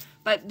chubby.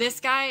 But this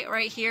guy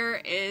right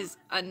here is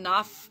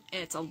enough.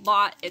 It's a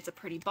lot. It's a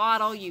pretty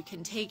bottle. You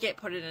can take it,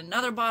 put it in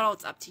another bottle.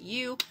 It's up to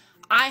you.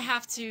 I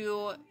have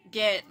to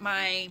get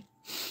my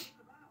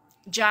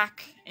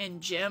Jack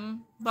and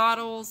Jim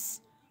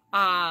bottles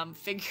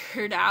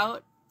figured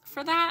out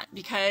for that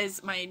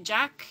because my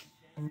Jack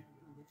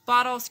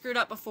bottle screwed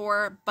up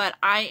before, but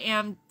I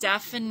am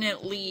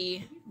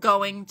definitely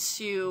going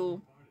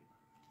to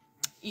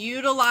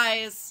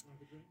utilize.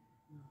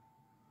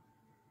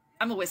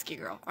 I'm a whiskey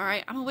girl, all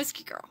right? I'm a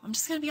whiskey girl. I'm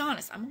just gonna be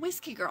honest. I'm a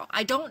whiskey girl.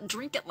 I don't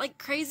drink it like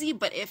crazy,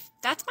 but if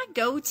that's my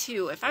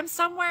go-to, if I'm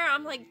somewhere,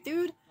 I'm like,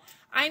 dude,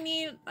 I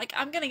need, like,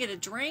 I'm gonna get a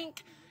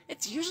drink.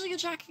 It's usually a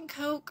Jack and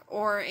Coke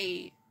or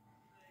a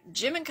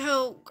Jim and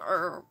Coke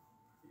or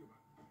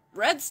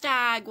Red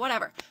Stag,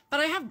 whatever. But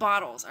I have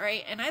bottles, all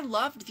right? And I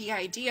loved the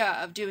idea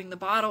of doing the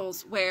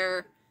bottles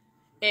where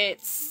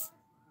it's,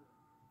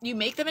 you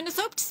make them into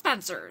soap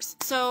dispensers.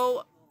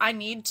 So I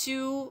need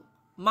to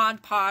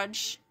Mod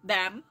Podge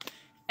them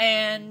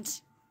and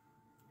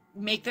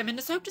make them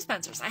into soap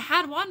dispensers. I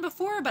had one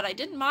before, but I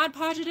didn't Mod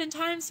Podge it in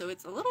time, so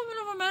it's a little bit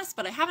of a mess,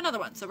 but I have another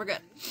one, so we're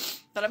good.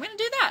 But I'm going to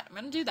do that. I'm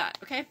going to do that,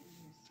 okay?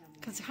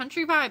 Because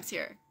country vibes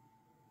here.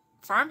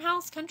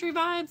 Farmhouse country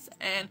vibes,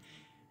 and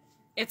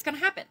it's going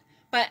to happen.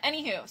 But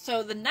anywho,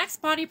 so the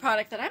next body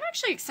product that I'm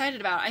actually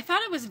excited about, I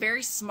thought it was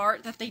very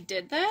smart that they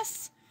did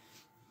this.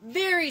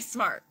 Very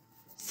smart.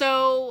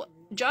 So,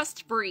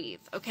 Just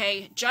Breathe,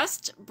 okay?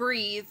 Just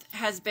Breathe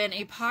has been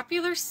a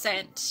popular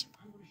scent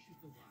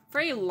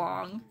for a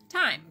long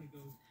time.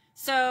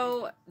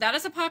 So, that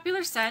is a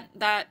popular scent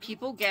that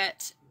people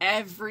get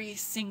every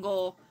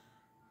single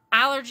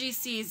allergy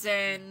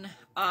season.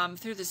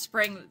 Through the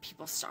spring,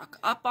 people stock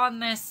up on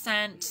this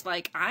scent.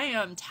 Like, I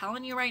am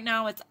telling you right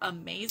now, it's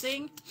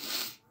amazing.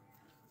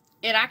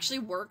 It actually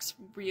works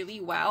really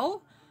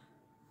well.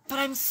 But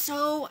I'm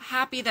so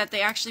happy that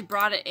they actually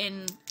brought it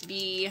in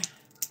the...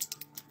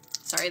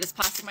 Sorry, this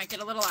plastic might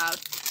get a little loud.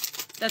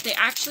 That they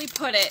actually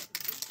put it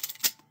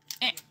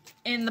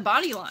in the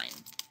body line.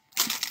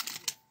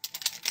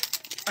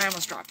 I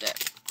almost dropped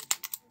it.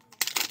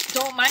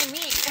 Don't mind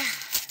me.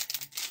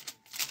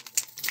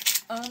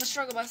 On the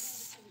struggle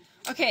bus.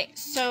 Okay,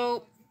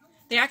 so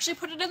they actually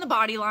put it in the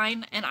body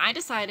line, and I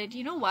decided,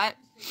 you know what?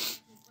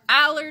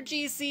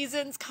 Allergy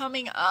season's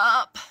coming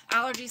up.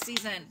 Allergy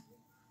season.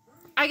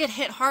 I get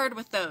hit hard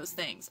with those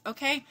things,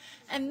 okay?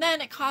 And then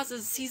it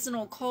causes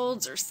seasonal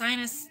colds or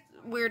sinus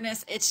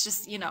weirdness. It's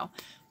just, you know.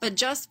 But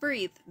Just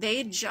Breathe,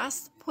 they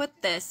just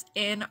put this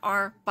in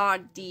our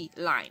body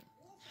line.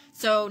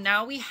 So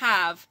now we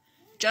have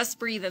Just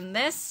Breathe in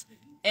this,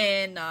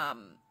 in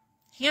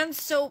hand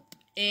soap,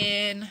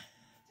 in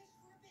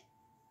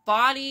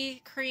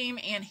body cream,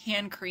 and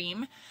hand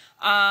cream.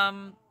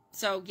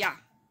 So yeah,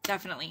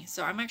 definitely.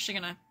 So I'm actually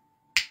gonna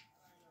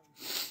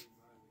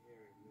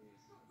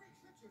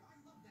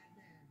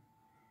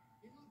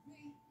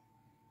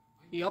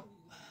Yep.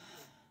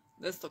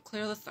 This will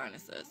clear the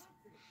sinuses.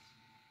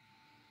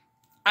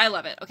 I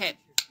love it. Okay.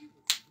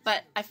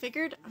 But I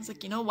figured, I was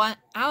like, you know what?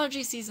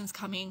 Allergy season's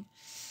coming.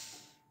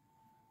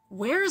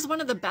 Where's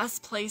one of the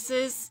best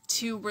places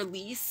to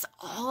release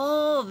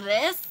all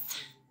this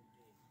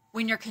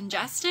when you're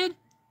congested?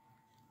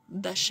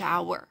 The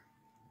shower.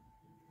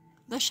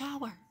 The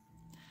shower.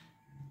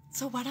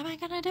 So what am I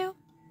going to do?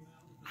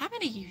 I'm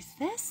going to use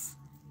this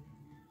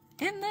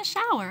in the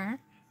shower.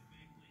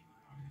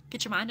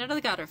 Get your mind out of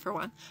the gutter for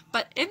one.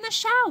 But in the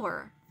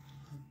shower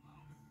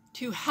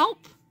to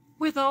help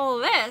with all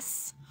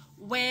this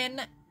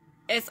when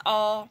it's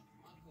all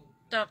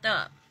dumped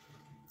up.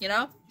 You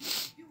know?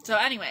 So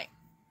anyway,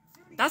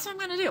 that's what I'm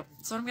going to do.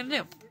 That's what I'm going to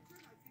do.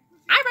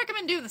 I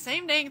recommend doing the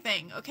same dang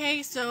thing,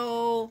 okay?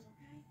 So,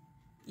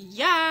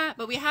 yeah,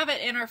 but we have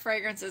it in our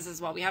fragrances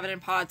as well. We have it in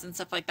pods and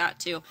stuff like that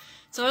too.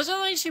 So those are the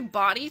only 2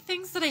 body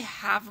things that I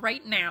have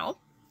right now.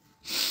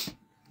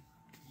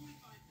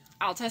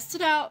 I'll test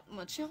it out and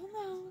let y'all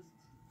know.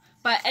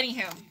 But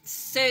anywho,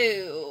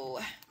 so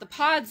the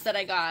pods that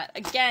I got,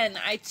 again,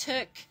 I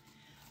took,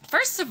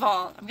 first of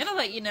all, I'm going to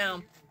let you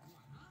know,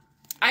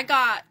 I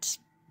got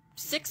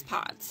 6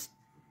 pods.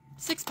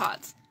 6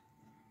 pods.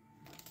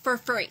 For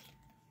free.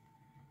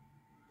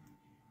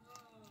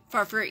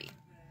 For free.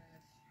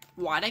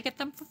 Why'd I get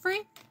them for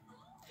free?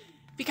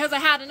 Because I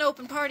had an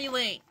open party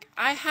link.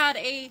 I had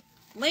a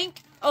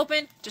link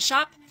open to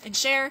shop and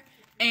share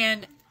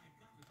and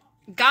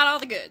got all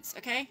the goods,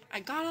 okay? I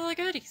got all the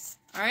goodies,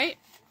 alright?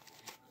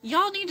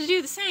 Y'all need to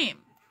do the same.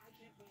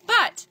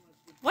 But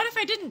what if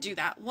I didn't do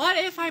that? What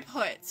if I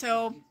put,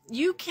 so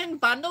you can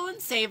bundle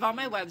and save on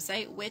my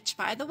website, which,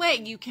 by the way,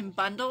 you can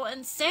bundle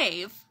and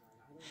save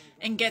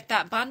and get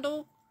that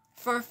bundle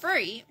for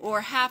free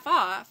or half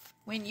off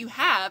when you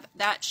have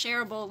that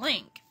shareable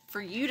link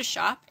for you to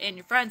shop and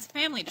your friends and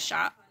family to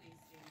shop.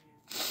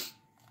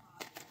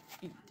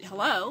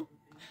 Hello?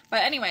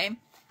 But anyway,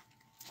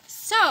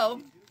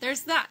 so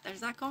there's that.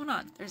 There's that going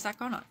on. There's that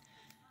going on.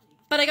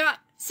 But I got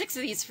 6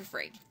 of these for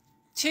free.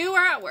 2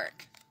 are at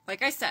work.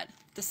 Like I said,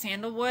 the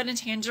sandalwood and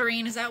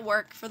tangerine is at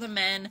work for the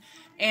men,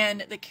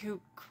 and the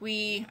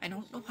kukui, I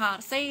don't know how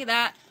to say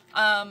that,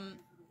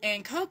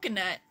 and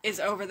coconut is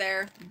over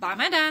there by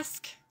my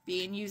desk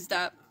being used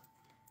up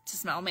to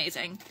smell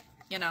amazing,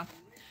 you know,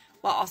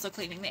 while also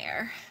cleaning the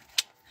air.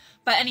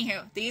 But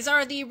anywho, these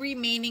are the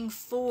remaining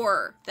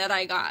 4 that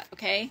I got,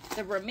 okay?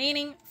 The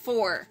remaining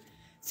 4.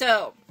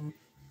 So,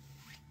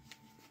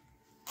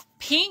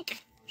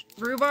 pink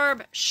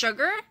rhubarb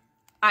sugar,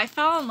 I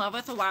fell in love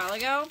with a while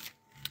ago,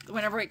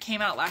 whenever it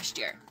came out last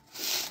year.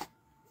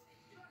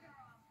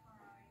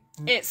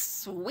 It's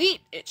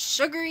sweet, it's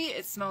sugary,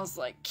 it smells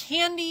like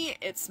candy,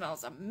 it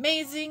smells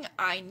amazing.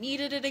 I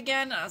needed it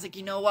again. I was like,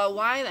 you know what,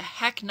 why the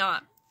heck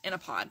not in a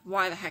pod?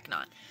 Why the heck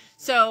not?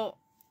 So,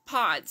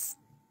 pods.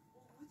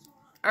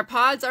 Our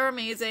pods are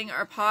amazing.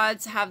 Our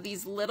pods have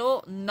these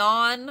little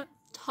non-toxic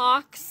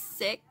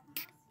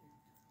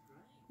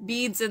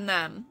beads in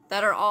them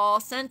that are all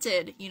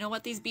scented. You know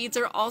what these beads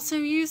are also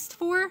used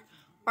for?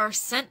 Our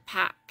scent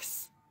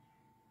packs.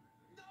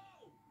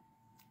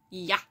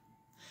 Yeah.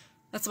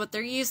 That's what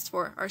they're used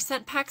for. Our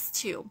scent packs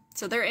too.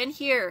 So they're in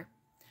here.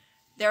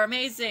 They're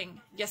amazing.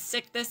 You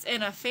stick this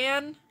in a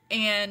fan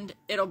and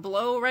it'll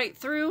blow right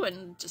through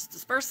and just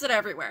disperse it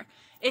everywhere.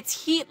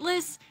 It's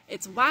heatless,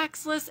 it's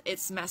waxless,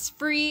 it's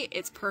mess-free,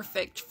 it's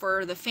perfect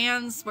for the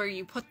fans where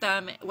you put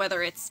them,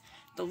 whether it's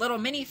the little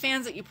mini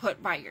fans that you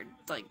put by your,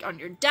 like, on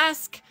your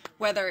desk,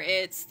 whether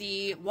it's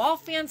the wall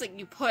fans that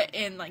you put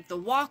in, like, the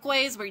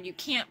walkways where you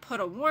can't put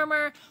a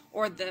warmer,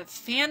 or the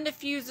fan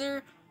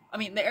diffuser,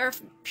 the air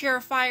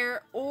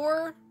purifier,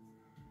 or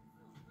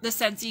the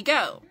Scentsy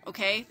Go,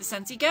 okay? The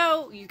Scentsy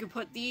Go, you can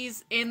put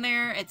these in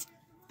there. It's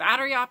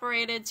battery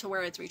operated to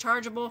where it's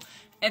rechargeable,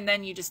 and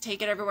then you just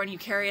take it everywhere and you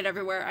carry it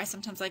everywhere. I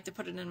sometimes like to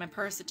put it in my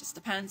purse. It just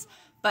depends,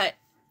 but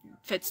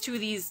fits 2 of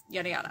these,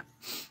 yada yada.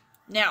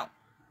 Now,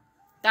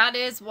 that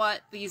is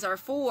what these are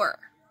for.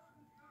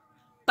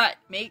 But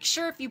make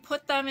sure if you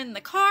put them in the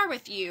car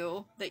with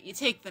you that you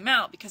take them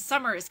out, because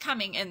summer is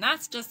coming and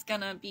that's just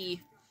gonna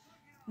be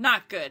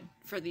not good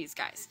for these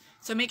guys.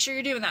 So make sure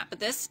you're doing that. But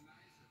this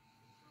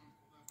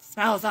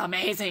smells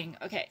amazing.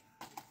 Okay.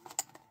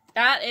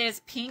 That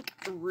is pink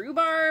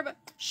rhubarb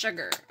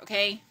sugar,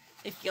 okay?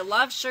 If you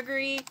love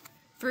sugary,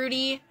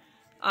 fruity,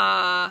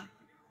 tart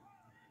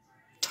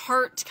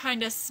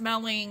kind of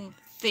smelling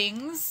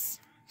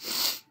things,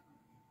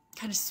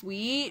 kind of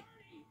sweet,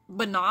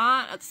 but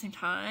not at the same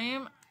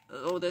time.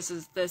 Oh, this,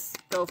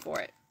 go for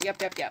it.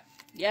 Yep.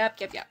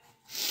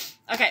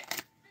 Okay,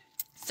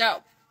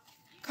 so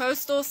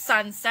Coastal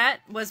Sunset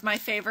was my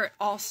favorite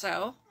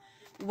also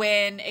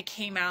when it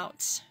came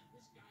out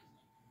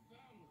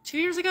 2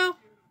 years ago,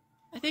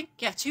 I think.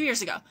 Yeah, 2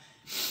 years ago.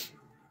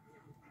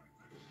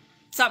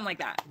 Something like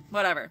that.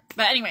 Whatever.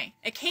 But anyway,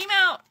 it came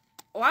out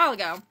a while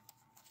ago,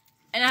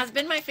 and it has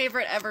been my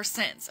favorite ever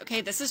since.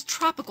 Okay, this is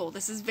tropical.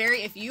 This is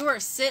very, if you are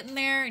sitting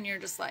there and you're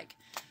just like,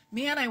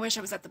 man, I wish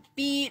I was at the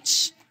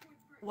beach,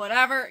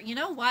 whatever. You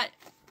know what?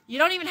 You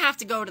don't even have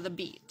to go to the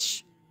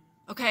beach.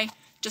 Okay?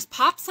 Just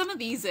pop some of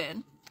these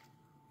in.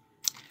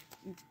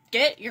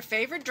 Get your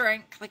favorite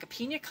drink, like a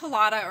pina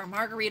colada or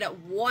margarita,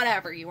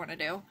 whatever you want to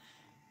do.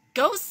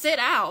 Go sit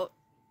out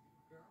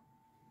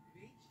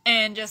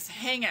and just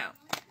hang out.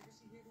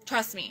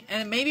 Trust me.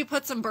 And maybe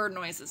put some bird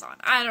noises on.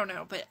 I don't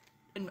know, but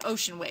and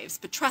ocean waves.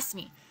 But trust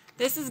me,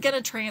 this is going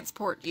to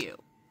transport you.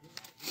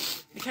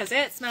 Because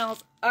it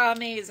smells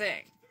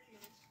amazing.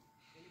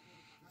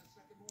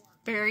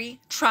 Very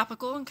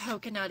tropical and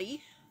coconutty.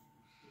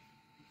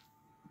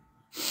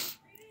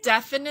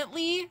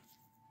 Definitely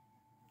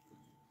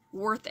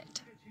worth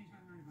it.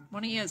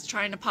 One of you is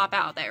trying to pop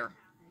out there.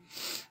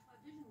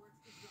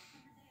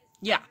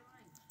 Yeah.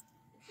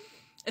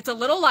 It's a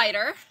little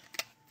lighter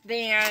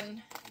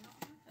than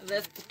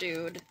this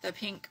dude, the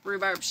pink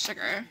rhubarb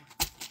sugar.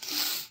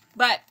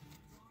 But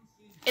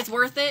it's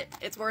worth it.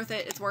 It's worth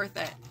it. It's worth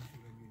it.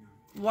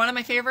 One of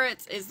my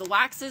favorites is the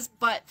waxes,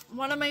 but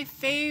one of my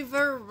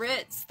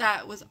favorites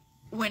that was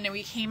when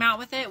we came out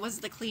with it was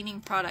the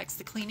cleaning products.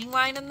 The cleaning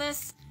line in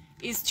this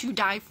is to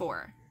die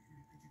for.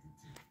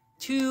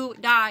 To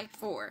die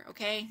for,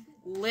 okay?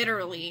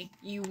 Literally,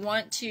 you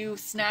want to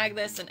snag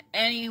this in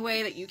any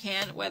way that you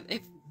can.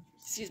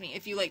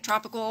 If you like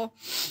tropical,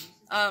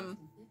 kind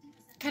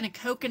of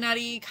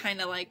coconutty,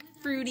 kind of like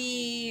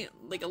fruity,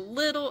 like a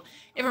little.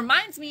 It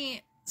reminds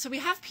me. So we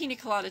have pina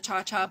colada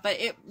cha-cha, but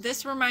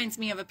this reminds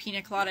me of a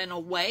pina colada in a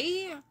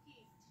way.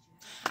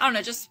 I don't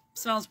know. It just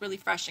smells really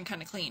fresh and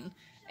kind of clean,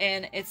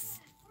 and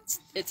it's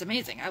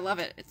amazing. I love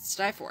it. It's to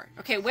die for.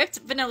 Okay, whipped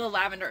vanilla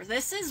lavender.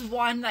 This is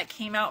one that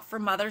came out for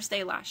Mother's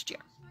Day last year.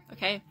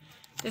 Okay.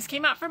 This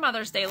came out for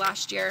Mother's Day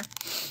last year.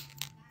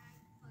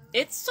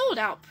 It sold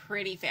out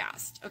pretty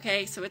fast.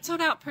 Okay, so it sold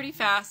out pretty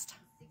fast.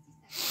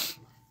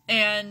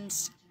 And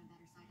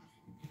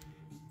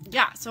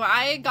yeah, so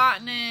I had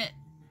gotten it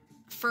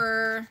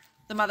for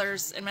the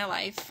mothers in my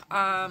life.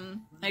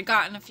 I'd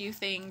gotten a few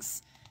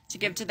things to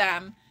give to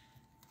them.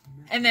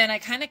 And then I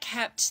kind of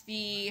kept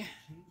the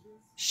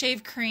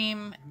shave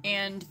cream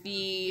and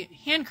the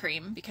hand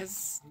cream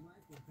because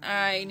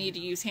I need to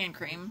use hand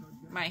cream.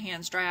 My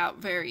hands dry out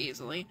very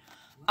easily.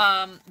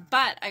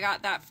 But I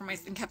got that for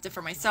and kept it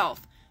for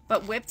myself.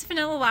 But whipped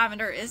vanilla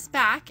lavender is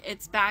back.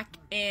 It's back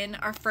in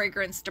our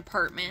fragrance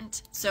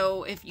department.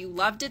 So if you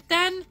loved it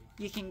then,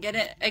 you can get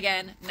it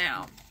again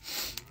now.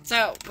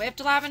 So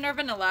whipped lavender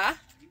vanilla.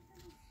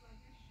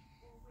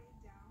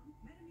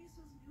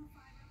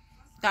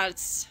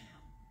 That's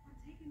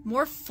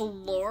more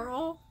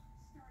floral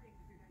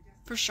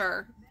for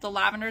sure. The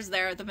lavender's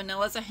there. The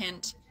vanilla's a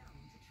hint.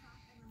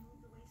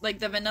 Like,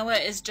 the vanilla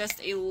is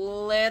just a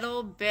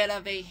little bit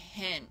of a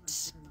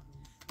hint.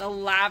 The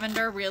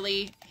lavender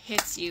really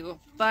hits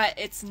you, but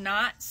it's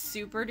not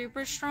super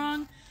duper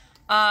strong.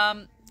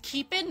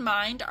 Keep in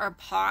mind our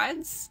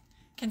pods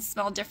can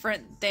smell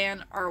different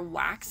than our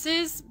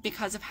waxes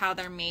because of how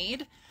they're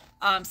made.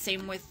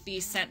 Same with the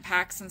scent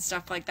packs and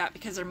stuff like that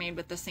because they're made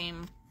with the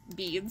same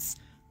beads.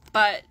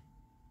 But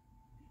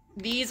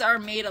these are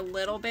made a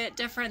little bit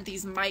different.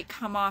 These might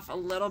come off a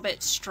little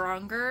bit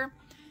stronger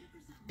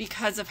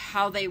because of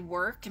how they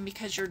work and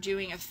because you're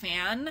doing a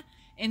fan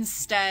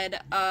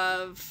instead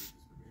of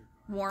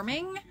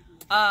warming.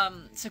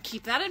 So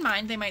keep that in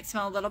mind. They might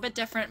smell a little bit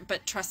different,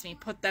 but trust me,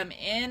 put them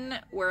in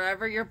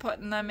wherever you're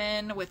putting them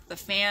in with the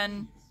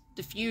fan,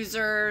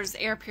 diffusers,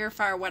 air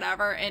purifier,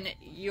 whatever, and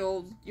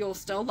you'll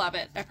still love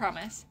it. I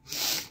promise.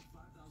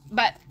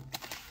 But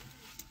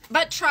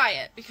try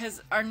it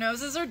because our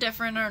noses are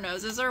different. Our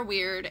noses are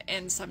weird,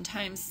 and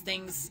sometimes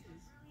things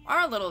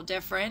are a little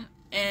different.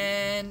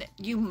 And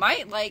you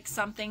might like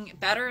something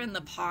better in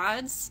the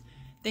pods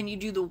than you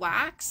do the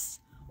wax,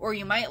 or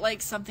you might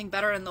like something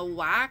better in the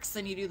wax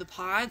than you do the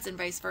pods, and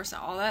vice versa,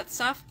 all that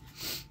stuff.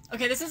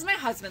 Okay, this is my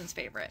husband's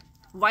favorite.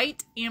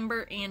 White,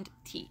 amber, and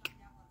teak.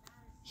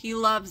 He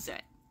loves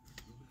it.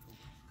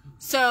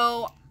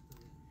 So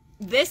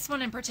this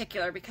one in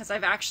particular, because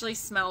I've actually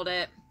smelled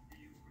it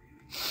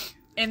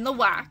in the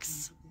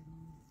wax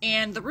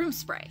and the room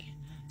spray.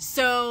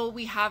 So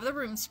we have the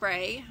room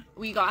spray.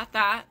 We got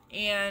that,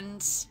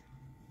 and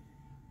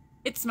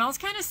it smells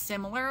kind of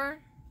similar,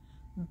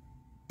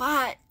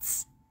 but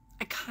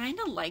I kind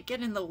of like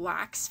it in the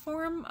wax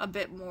form a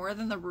bit more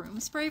than the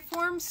room spray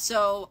form.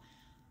 So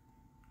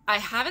I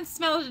haven't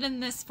smelled it in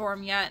this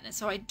form yet,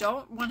 so I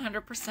don't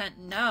 100%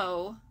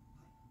 know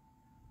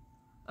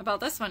about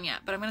this one yet,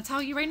 but I'm going to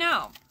tell you right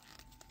now.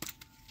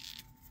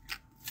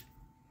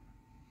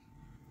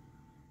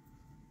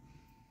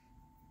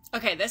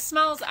 Okay, this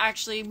smells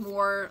actually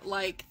more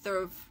like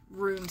the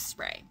room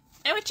spray,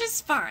 which is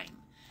fine.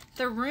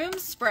 The room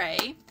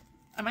spray,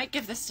 I might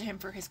give this to him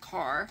for his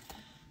car.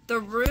 The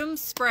room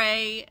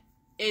spray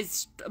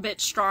is a bit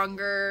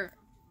stronger.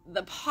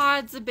 The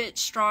pod's a bit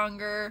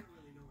stronger.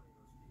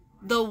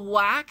 The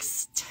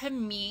wax, to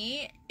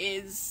me,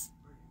 is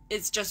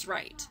just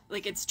right.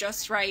 Like, it's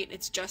just right.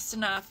 It's just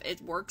enough.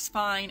 It works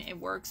fine. It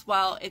works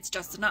well. It's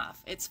just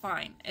enough. It's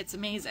fine. It's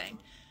amazing.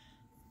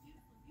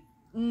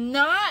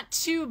 Not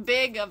too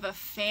big of a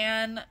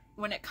fan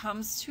when it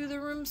comes to the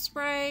room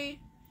spray.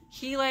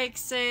 He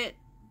likes it,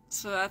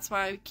 so that's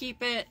why I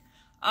keep it.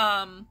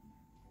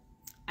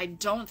 I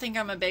don't think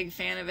I'm a big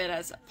fan of it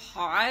as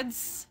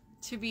pods,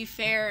 to be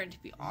fair and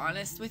to be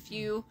honest with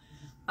you.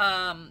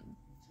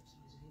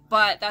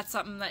 But that's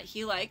something that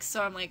he likes,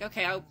 so I'm like,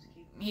 okay,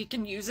 he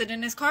can use it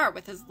in his car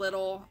with his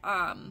little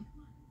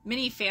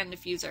mini fan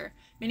diffuser.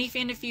 Mini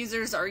fan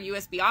diffusers are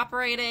USB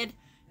operated,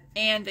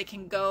 and they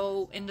can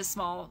go into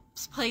small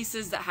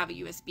places that have a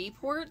USB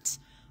port.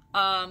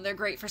 They're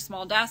great for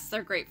small desks.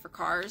 They're great for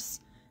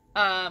cars.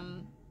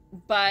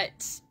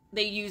 But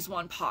they use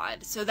one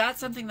pod. So that's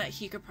something that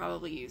he could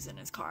probably use in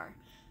his car.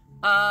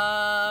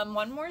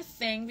 One more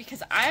thing,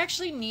 because I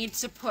actually need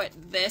to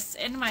put this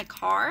in my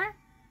car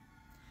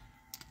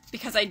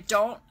because I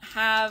don't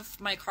have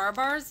my car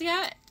bars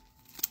yet.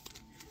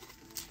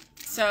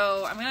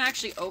 so I'm going to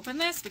actually open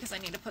this because I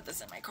need to put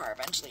this in my car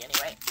eventually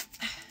anyway.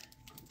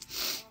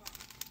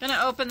 Going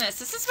to open this.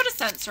 This is what a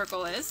scent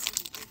circle is.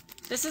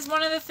 This is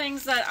one of the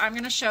things that I'm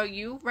going to show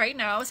you right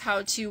now is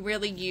how to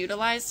really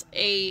utilize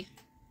a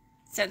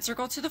scent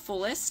circle to the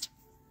fullest.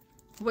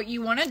 What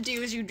you want to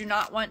do is you do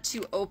not want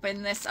to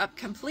open this up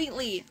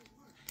completely.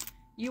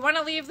 You want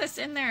to leave this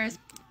in there as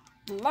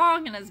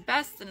long and as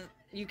best as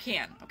you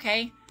can,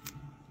 okay?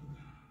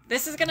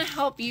 This is going to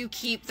help you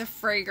keep the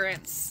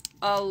fragrance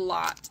a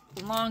lot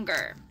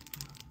longer.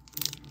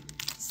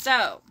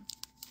 So,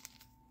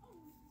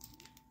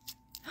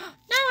 no,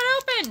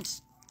 it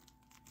opened!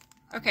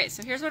 Okay,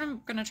 so here's what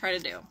I'm going to try to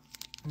do.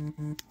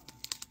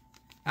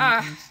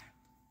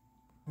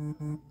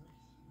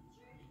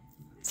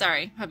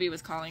 Sorry, hubby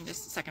was calling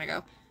just a second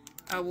ago.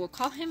 We'll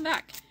call him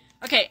back.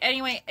 Okay,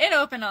 anyway, it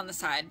opened on the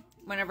side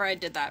whenever I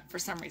did that for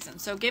some reason.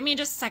 So give me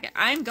just a second.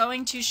 I'm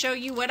going to show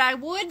you what I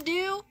would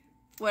do.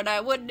 What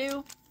I would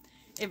do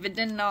if it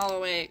didn't all the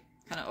way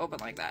kind of open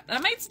like that. And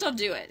I might still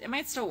do it. It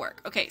might still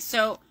work. Okay,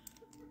 so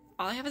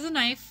all I have is a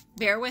knife.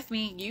 Bear with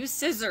me. Use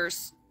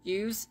scissors.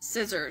 Use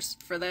scissors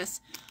for this.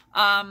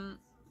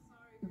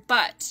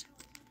 But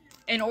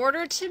in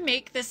order to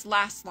make this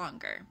last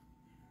longer,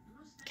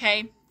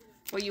 okay,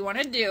 what you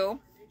want to do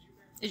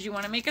is you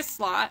want to make a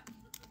slot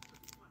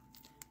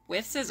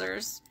with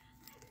scissors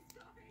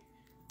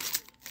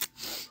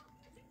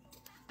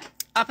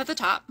up at the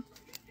top.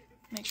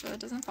 Make sure that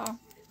doesn't fall.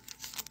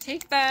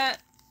 Take that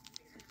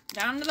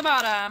down to the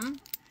bottom.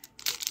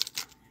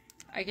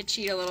 I could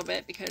cheat a little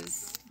bit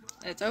because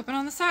it's open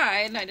on the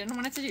side. I didn't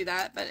want it to do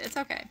that, but it's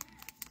okay.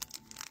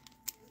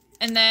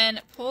 And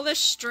then pull the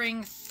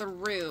string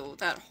through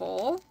that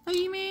hole that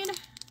you made.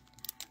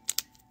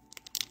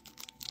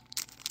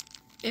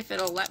 If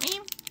it'll let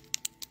me.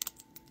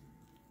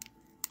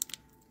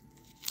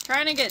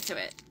 Trying to get to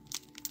it.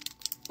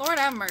 Lord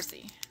have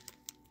mercy.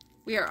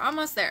 We are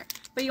almost there.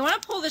 But you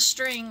want to pull the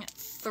string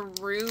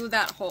through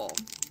that hole.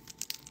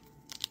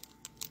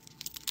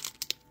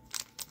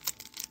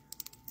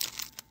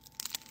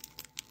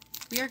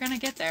 We are going to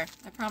get there.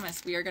 I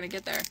promise we are going to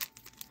get there.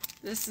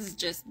 This is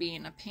just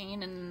being a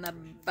pain in the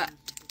butt.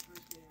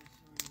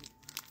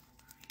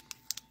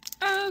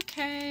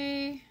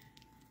 Okay.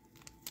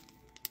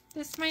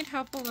 This might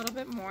help a little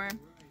bit more.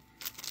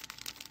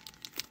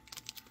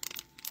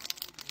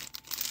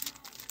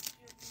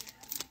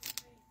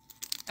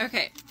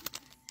 Okay.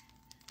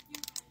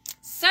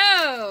 So,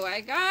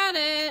 I got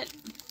it.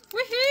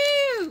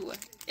 Woohoo!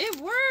 It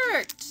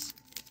worked.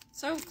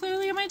 So,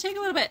 clearly it might take a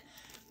little bit.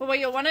 But what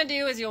you'll want to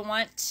do is you'll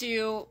want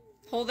to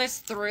pull this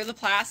through the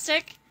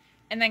plastic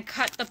and then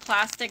cut the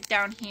plastic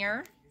down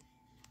here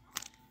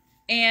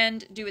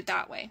and do it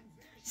that way.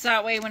 So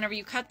that way, whenever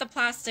you cut the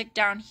plastic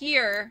down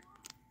here,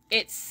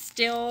 it's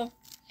still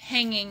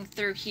hanging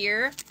through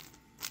here.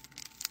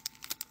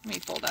 Let me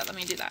fold that. Let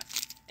me do that.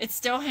 It's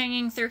still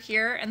hanging through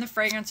here, and the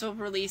fragrance will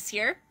release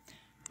here.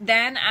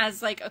 Then,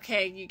 as like,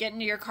 okay, you get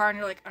into your car and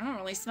you're like, I don't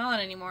really smell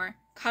it anymore.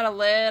 Cut a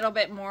little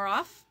bit more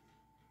off.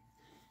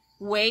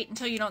 Wait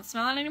until you don't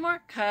smell it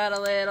anymore. Cut a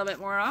little bit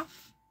more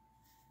off.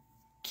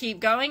 Keep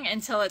going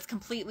until it's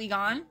completely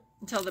gone.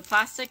 Until the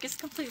plastic is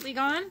completely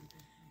gone.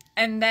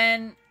 And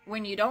then,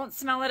 when you don't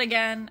smell it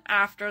again,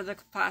 after the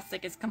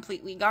plastic is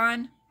completely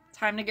gone,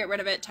 time to get rid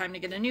of it, time to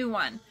get a new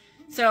one.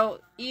 So,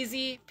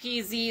 easy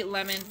peasy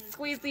lemon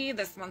squeezy.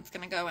 This one's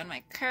going to go in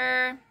my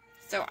car.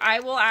 So,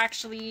 I'll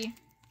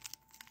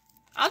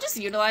just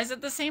utilize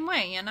it the same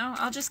way, you know.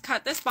 I'll just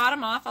cut this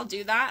bottom off. I'll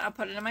do that. I'll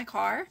put it in my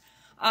car.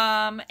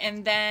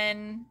 And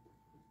then,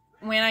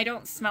 when I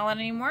don't smell it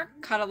anymore,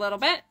 cut a little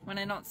bit. When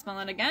I don't smell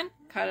it again,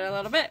 cut it a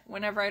little bit.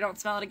 Whenever I don't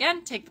smell it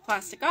again, take the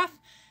plastic off.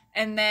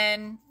 And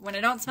then, when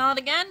I don't smell it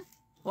again,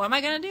 what am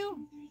I going to do?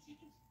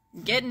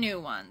 Get new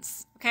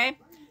ones, okay?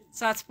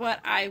 So that's what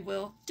I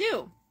will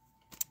do.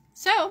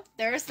 So,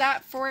 there's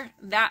that for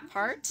that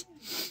part.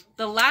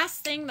 The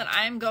last thing that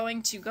I'm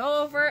going to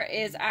go over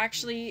is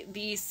actually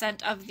the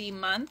scent of the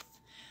month.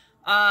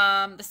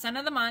 The scent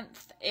of the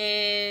month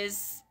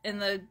is in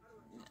the,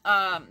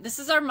 this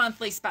is our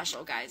monthly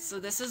special, guys. So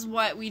this is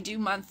what we do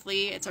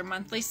monthly. It's our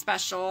monthly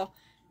special.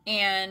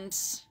 And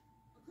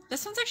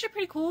this one's actually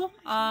pretty cool.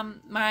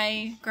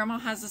 My grandma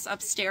has this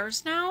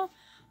upstairs now.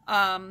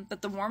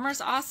 But the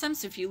warmer's awesome.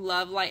 So if you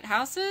love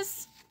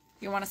lighthouses,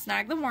 you want to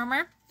snag the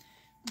warmer.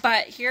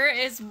 But here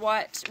is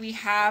what we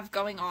have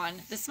going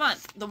on this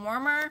month. The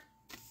warmer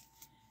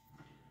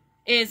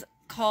is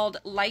called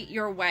Light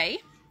Your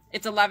Way.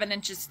 It's 11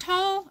 inches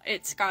tall.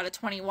 It's got a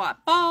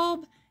 20-watt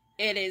bulb.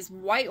 It is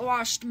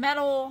whitewashed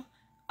metal.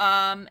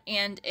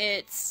 And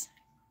it's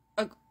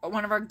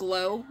one of our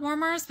glow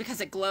warmers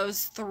because it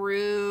glows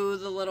through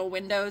the little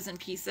windows and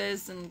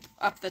pieces and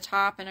up the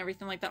top and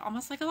everything like that,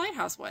 almost like a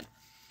lighthouse would.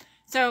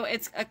 So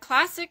it's a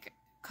classic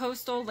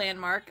coastal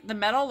landmark. The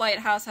metal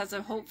lighthouse has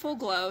a hopeful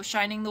glow,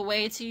 shining the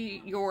way to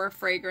your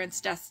fragrance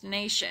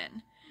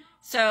destination.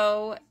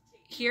 So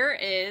here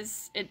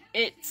is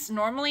it's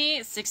normally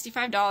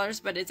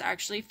 $65, but it's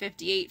actually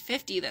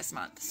 $58.50 this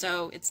month.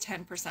 So it's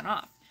 10%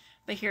 off.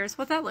 But here's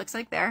what that looks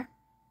like there.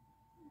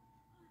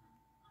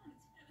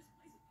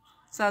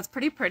 So that's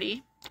pretty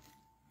pretty.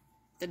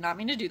 Did not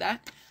mean to do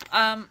that.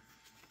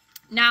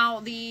 Now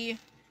the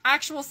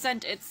actual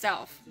scent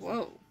itself.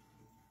 Whoa.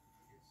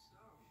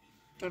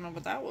 Don't know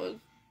what that was.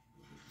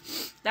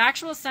 The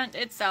actual scent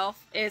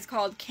itself is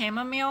called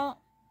Chamomile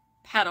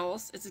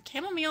Petals. Is it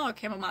chamomile or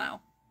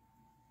chamomile?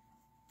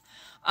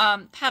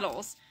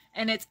 Petals.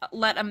 And it's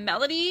let a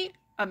medley,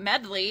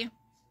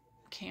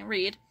 can't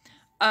read,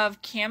 of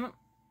oh,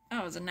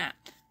 it was a gnat.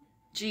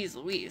 Jeez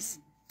Louise.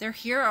 They're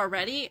here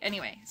already?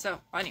 Anyway.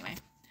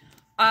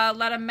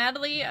 Let a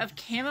medley of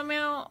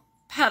chamomile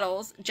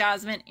petals,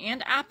 jasmine,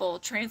 and apple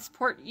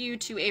transport you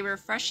to a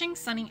refreshing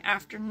sunny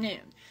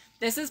afternoon.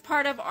 This is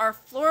part of our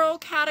floral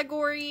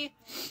category.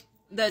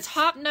 The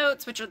top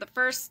notes, which are the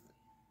first...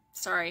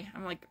 Sorry,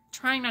 I'm like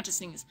trying not to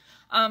sneeze.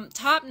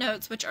 Top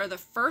notes, which are the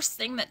first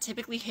thing that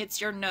typically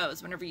hits your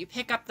nose whenever you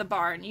pick up the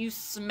bar and you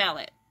smell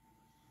it.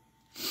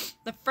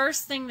 The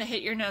first thing that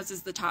hit your nose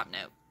is the top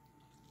note.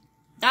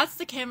 That's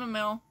the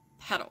chamomile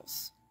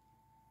petals.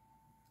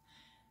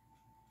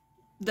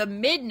 The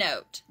mid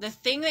note, the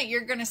thing that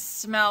you're going to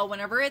smell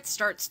whenever it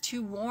starts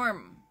to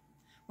warm,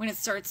 when it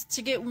starts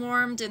to get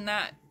warmed in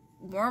that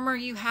warmer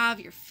you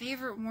have, your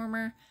favorite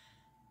warmer,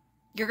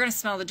 you're going to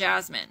smell the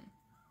jasmine.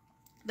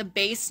 The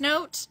base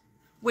note,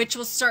 which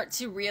will start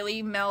to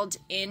really meld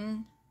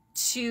in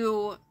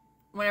to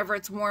whenever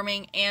it's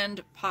warming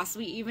and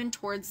possibly even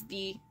towards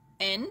the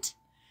end,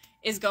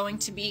 is going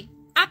to be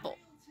apple.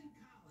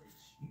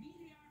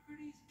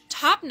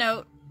 Top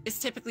note is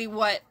typically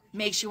what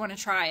makes you want to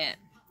try it.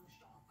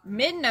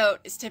 Mid note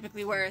is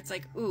typically where it's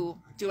like, ooh,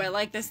 do I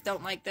like this,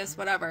 don't like this,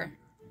 whatever.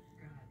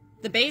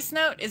 The base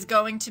note is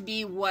going to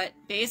be what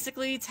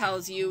basically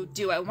tells you,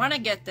 do I want to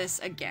get this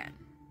again?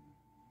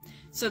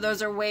 So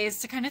those are ways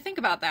to kind of think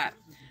about that.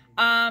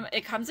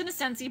 It comes in a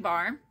Scentsy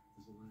bar,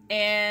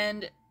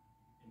 and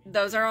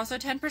those are also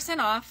 10%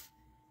 off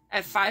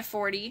at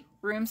 $5.40.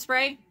 Room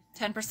spray,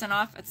 10%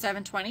 off at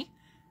 $7.20.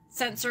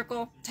 Scent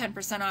Circle,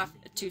 10% off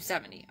at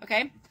 $2.70.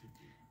 Okay?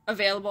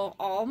 Available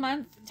all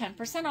month,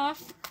 10%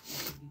 off.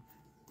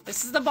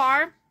 This is the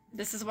bar.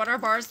 This is what our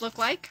bars look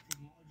like.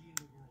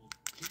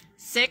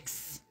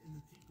 6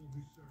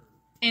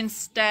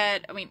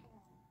 instead,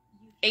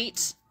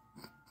 8.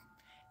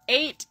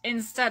 8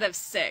 instead of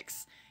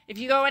 6. If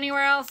you go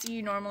anywhere else,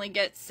 you normally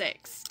get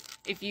 6.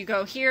 If you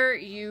go here,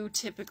 you're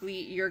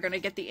going to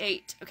get the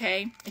 8,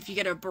 okay? If you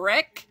get a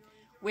brick,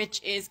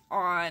 which is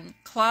on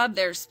Club,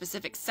 there's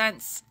specific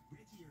scents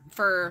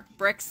for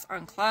bricks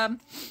on Club,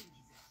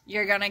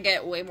 you're going to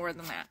get way more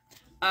than that.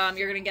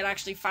 You're going to get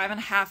actually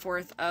 5.5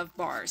 worth of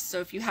bars.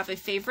 So if you have a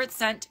favorite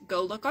scent,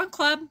 go look on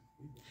Club,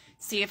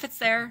 see if it's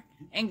there,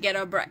 and get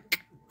a brick.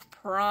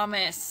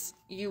 Promise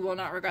you will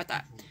not regret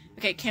that.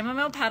 Okay,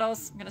 chamomile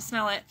petals. I'm going to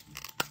smell it.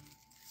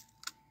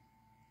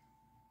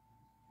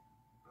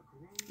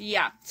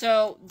 Yeah,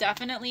 so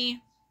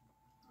definitely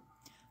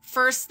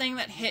first thing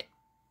that hit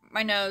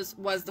my nose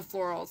was the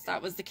florals.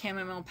 That was the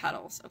chamomile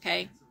petals,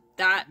 okay?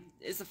 That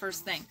is the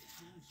first thing.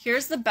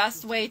 Here's the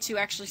best way to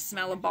actually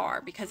smell a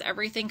bar, because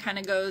everything kind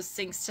of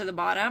sinks to the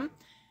bottom.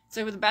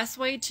 So the best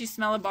way to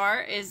smell a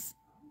bar is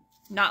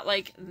not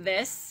like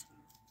this,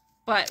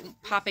 but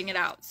popping it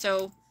out.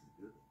 So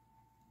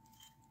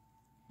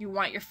you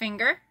want your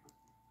finger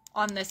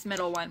on this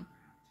middle one,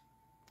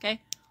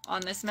 okay? On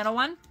this middle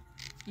one,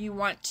 you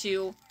want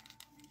to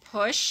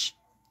push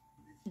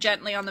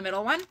gently on the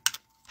middle one,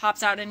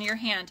 pops out into your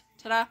hand.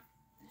 Ta-da!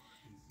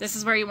 This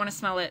is where you want to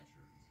smell it.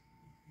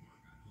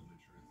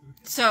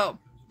 So,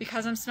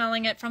 because I'm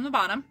smelling it from the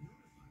bottom,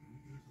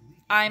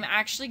 I'm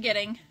actually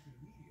getting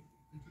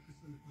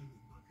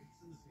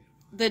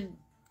the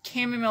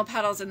chamomile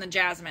petals and the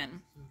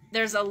jasmine.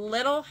 There's a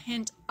little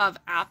hint of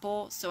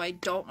apple, so I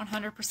don't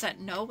 100%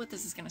 know what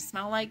this is going to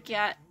smell like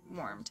yet.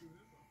 Warmed.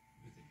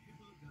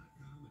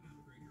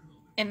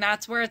 And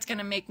that's where it's going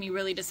to make me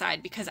really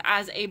decide, because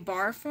as a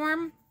bar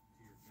form,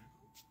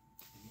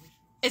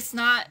 it's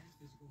not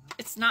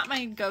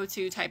my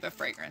go-to type of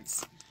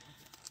fragrance.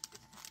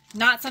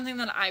 Not something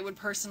that I would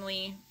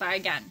personally, but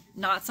again,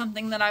 not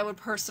something that I would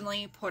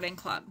personally put in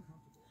Club.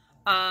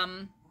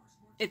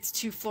 It's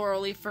too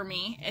florally for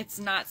me. It's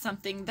not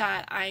something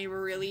that I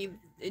really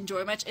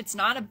enjoy much. It's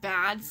not a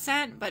bad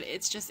scent, but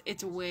it's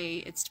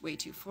way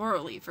too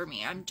florally for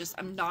me.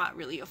 I'm not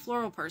really a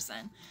floral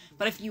person.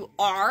 But if you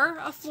are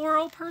a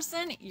floral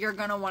person, you're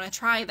gonna want to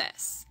try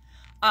this.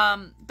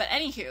 But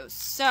anywho,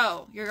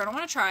 so you're gonna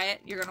want to try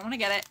it. You're gonna want to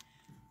get it,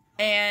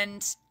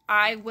 and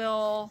I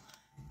will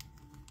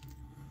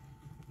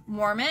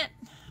warm it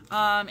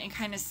and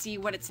kind of see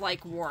what it's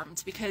like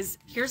warmed, because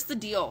here's the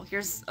deal.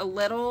 Here's a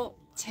little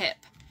tip.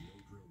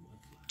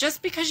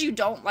 Just because you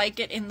don't like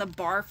it in the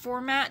bar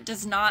format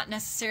does not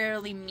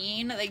necessarily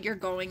mean that you're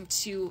going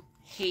to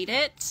hate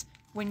it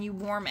when you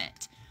warm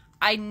it.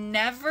 I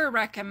never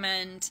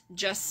recommend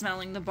just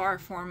smelling the bar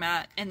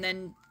format and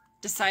then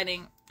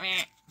deciding,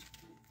 eh.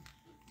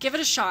 Give it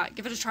a shot,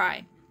 give it a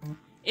try.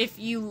 If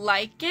you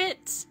like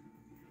it,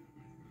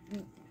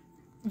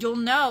 you'll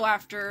know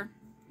after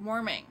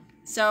warming.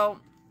 So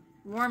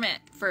warm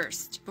it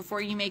first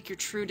before you make your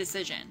true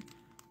decision.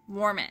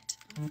 Warm it.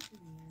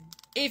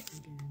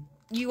 if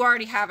you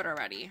already have it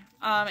already.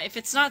 If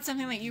it's not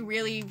something that you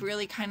really,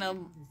 really kind of,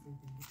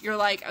 you're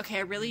like, okay,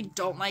 I really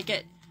don't like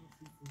it,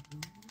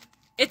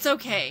 it's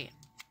okay.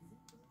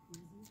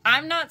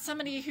 I'm not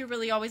somebody who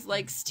really always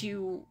likes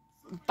to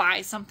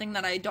buy something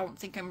that I don't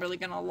think I'm really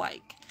gonna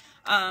like.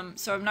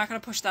 So I'm not gonna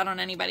push that on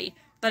anybody.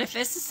 But if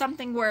this is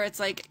something where it's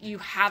like you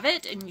have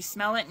it and you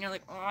smell it and you're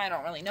like, oh, I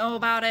don't really know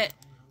about it,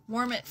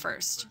 warm it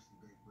first.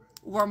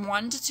 Warm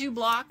 1 to 2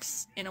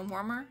 blocks in a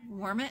warmer,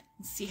 warm it,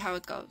 and see how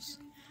it goes.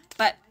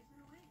 But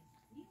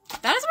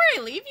that is where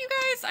I leave you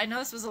guys. I know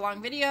this was a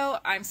long video.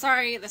 I'm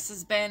sorry. This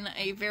has been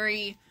a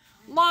very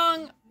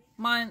long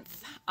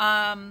month.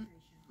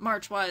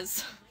 March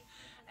was.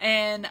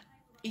 And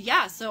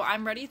yeah, so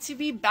I'm ready to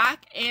be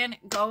back and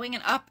going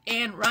and up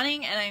and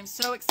running. And I'm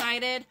so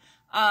excited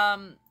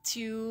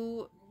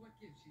to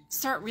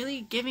start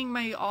really giving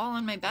my all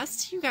and my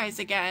best to you guys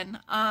again.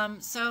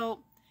 So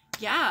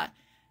yeah.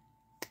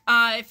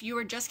 If you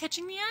were just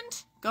catching the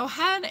end, go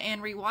ahead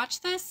and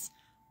rewatch this.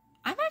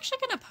 I'm actually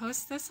going to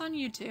post this on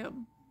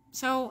YouTube,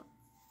 so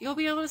you'll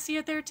be able to see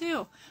it there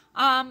too.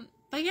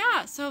 But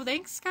yeah, so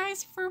thanks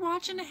guys for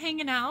watching and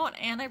hanging out,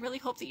 and I really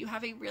hope that you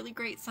have a really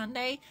great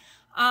Sunday.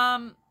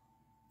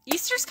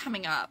 Easter's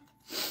coming up,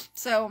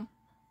 so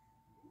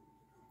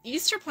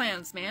Easter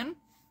plans, man.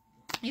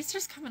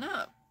 Easter's coming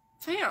up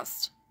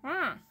fast.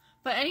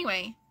 But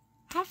anyway,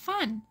 have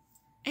fun,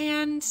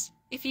 and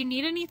if you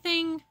need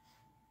anything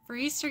for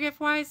Easter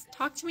gift-wise,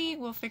 talk to me.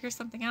 We'll figure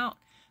something out.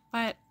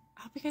 But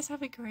I hope you guys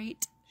have a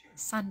great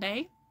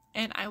Sunday,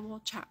 and I will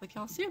chat with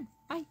y'all soon.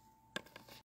 Bye.